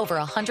to play over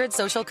 100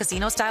 social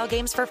casino-style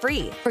games for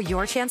free for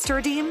your chance to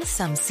redeem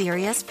some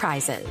serious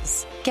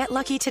prizes. Get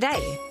lucky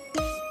today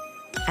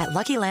at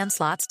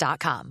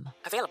LuckyLandSlots.com.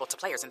 Available to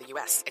players in the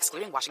U.S.,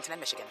 excluding Washington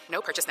and Michigan.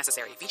 No purchase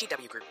necessary.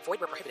 VGW Group. Void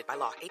where prohibited by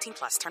law. 18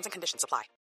 plus. Terms and conditions apply.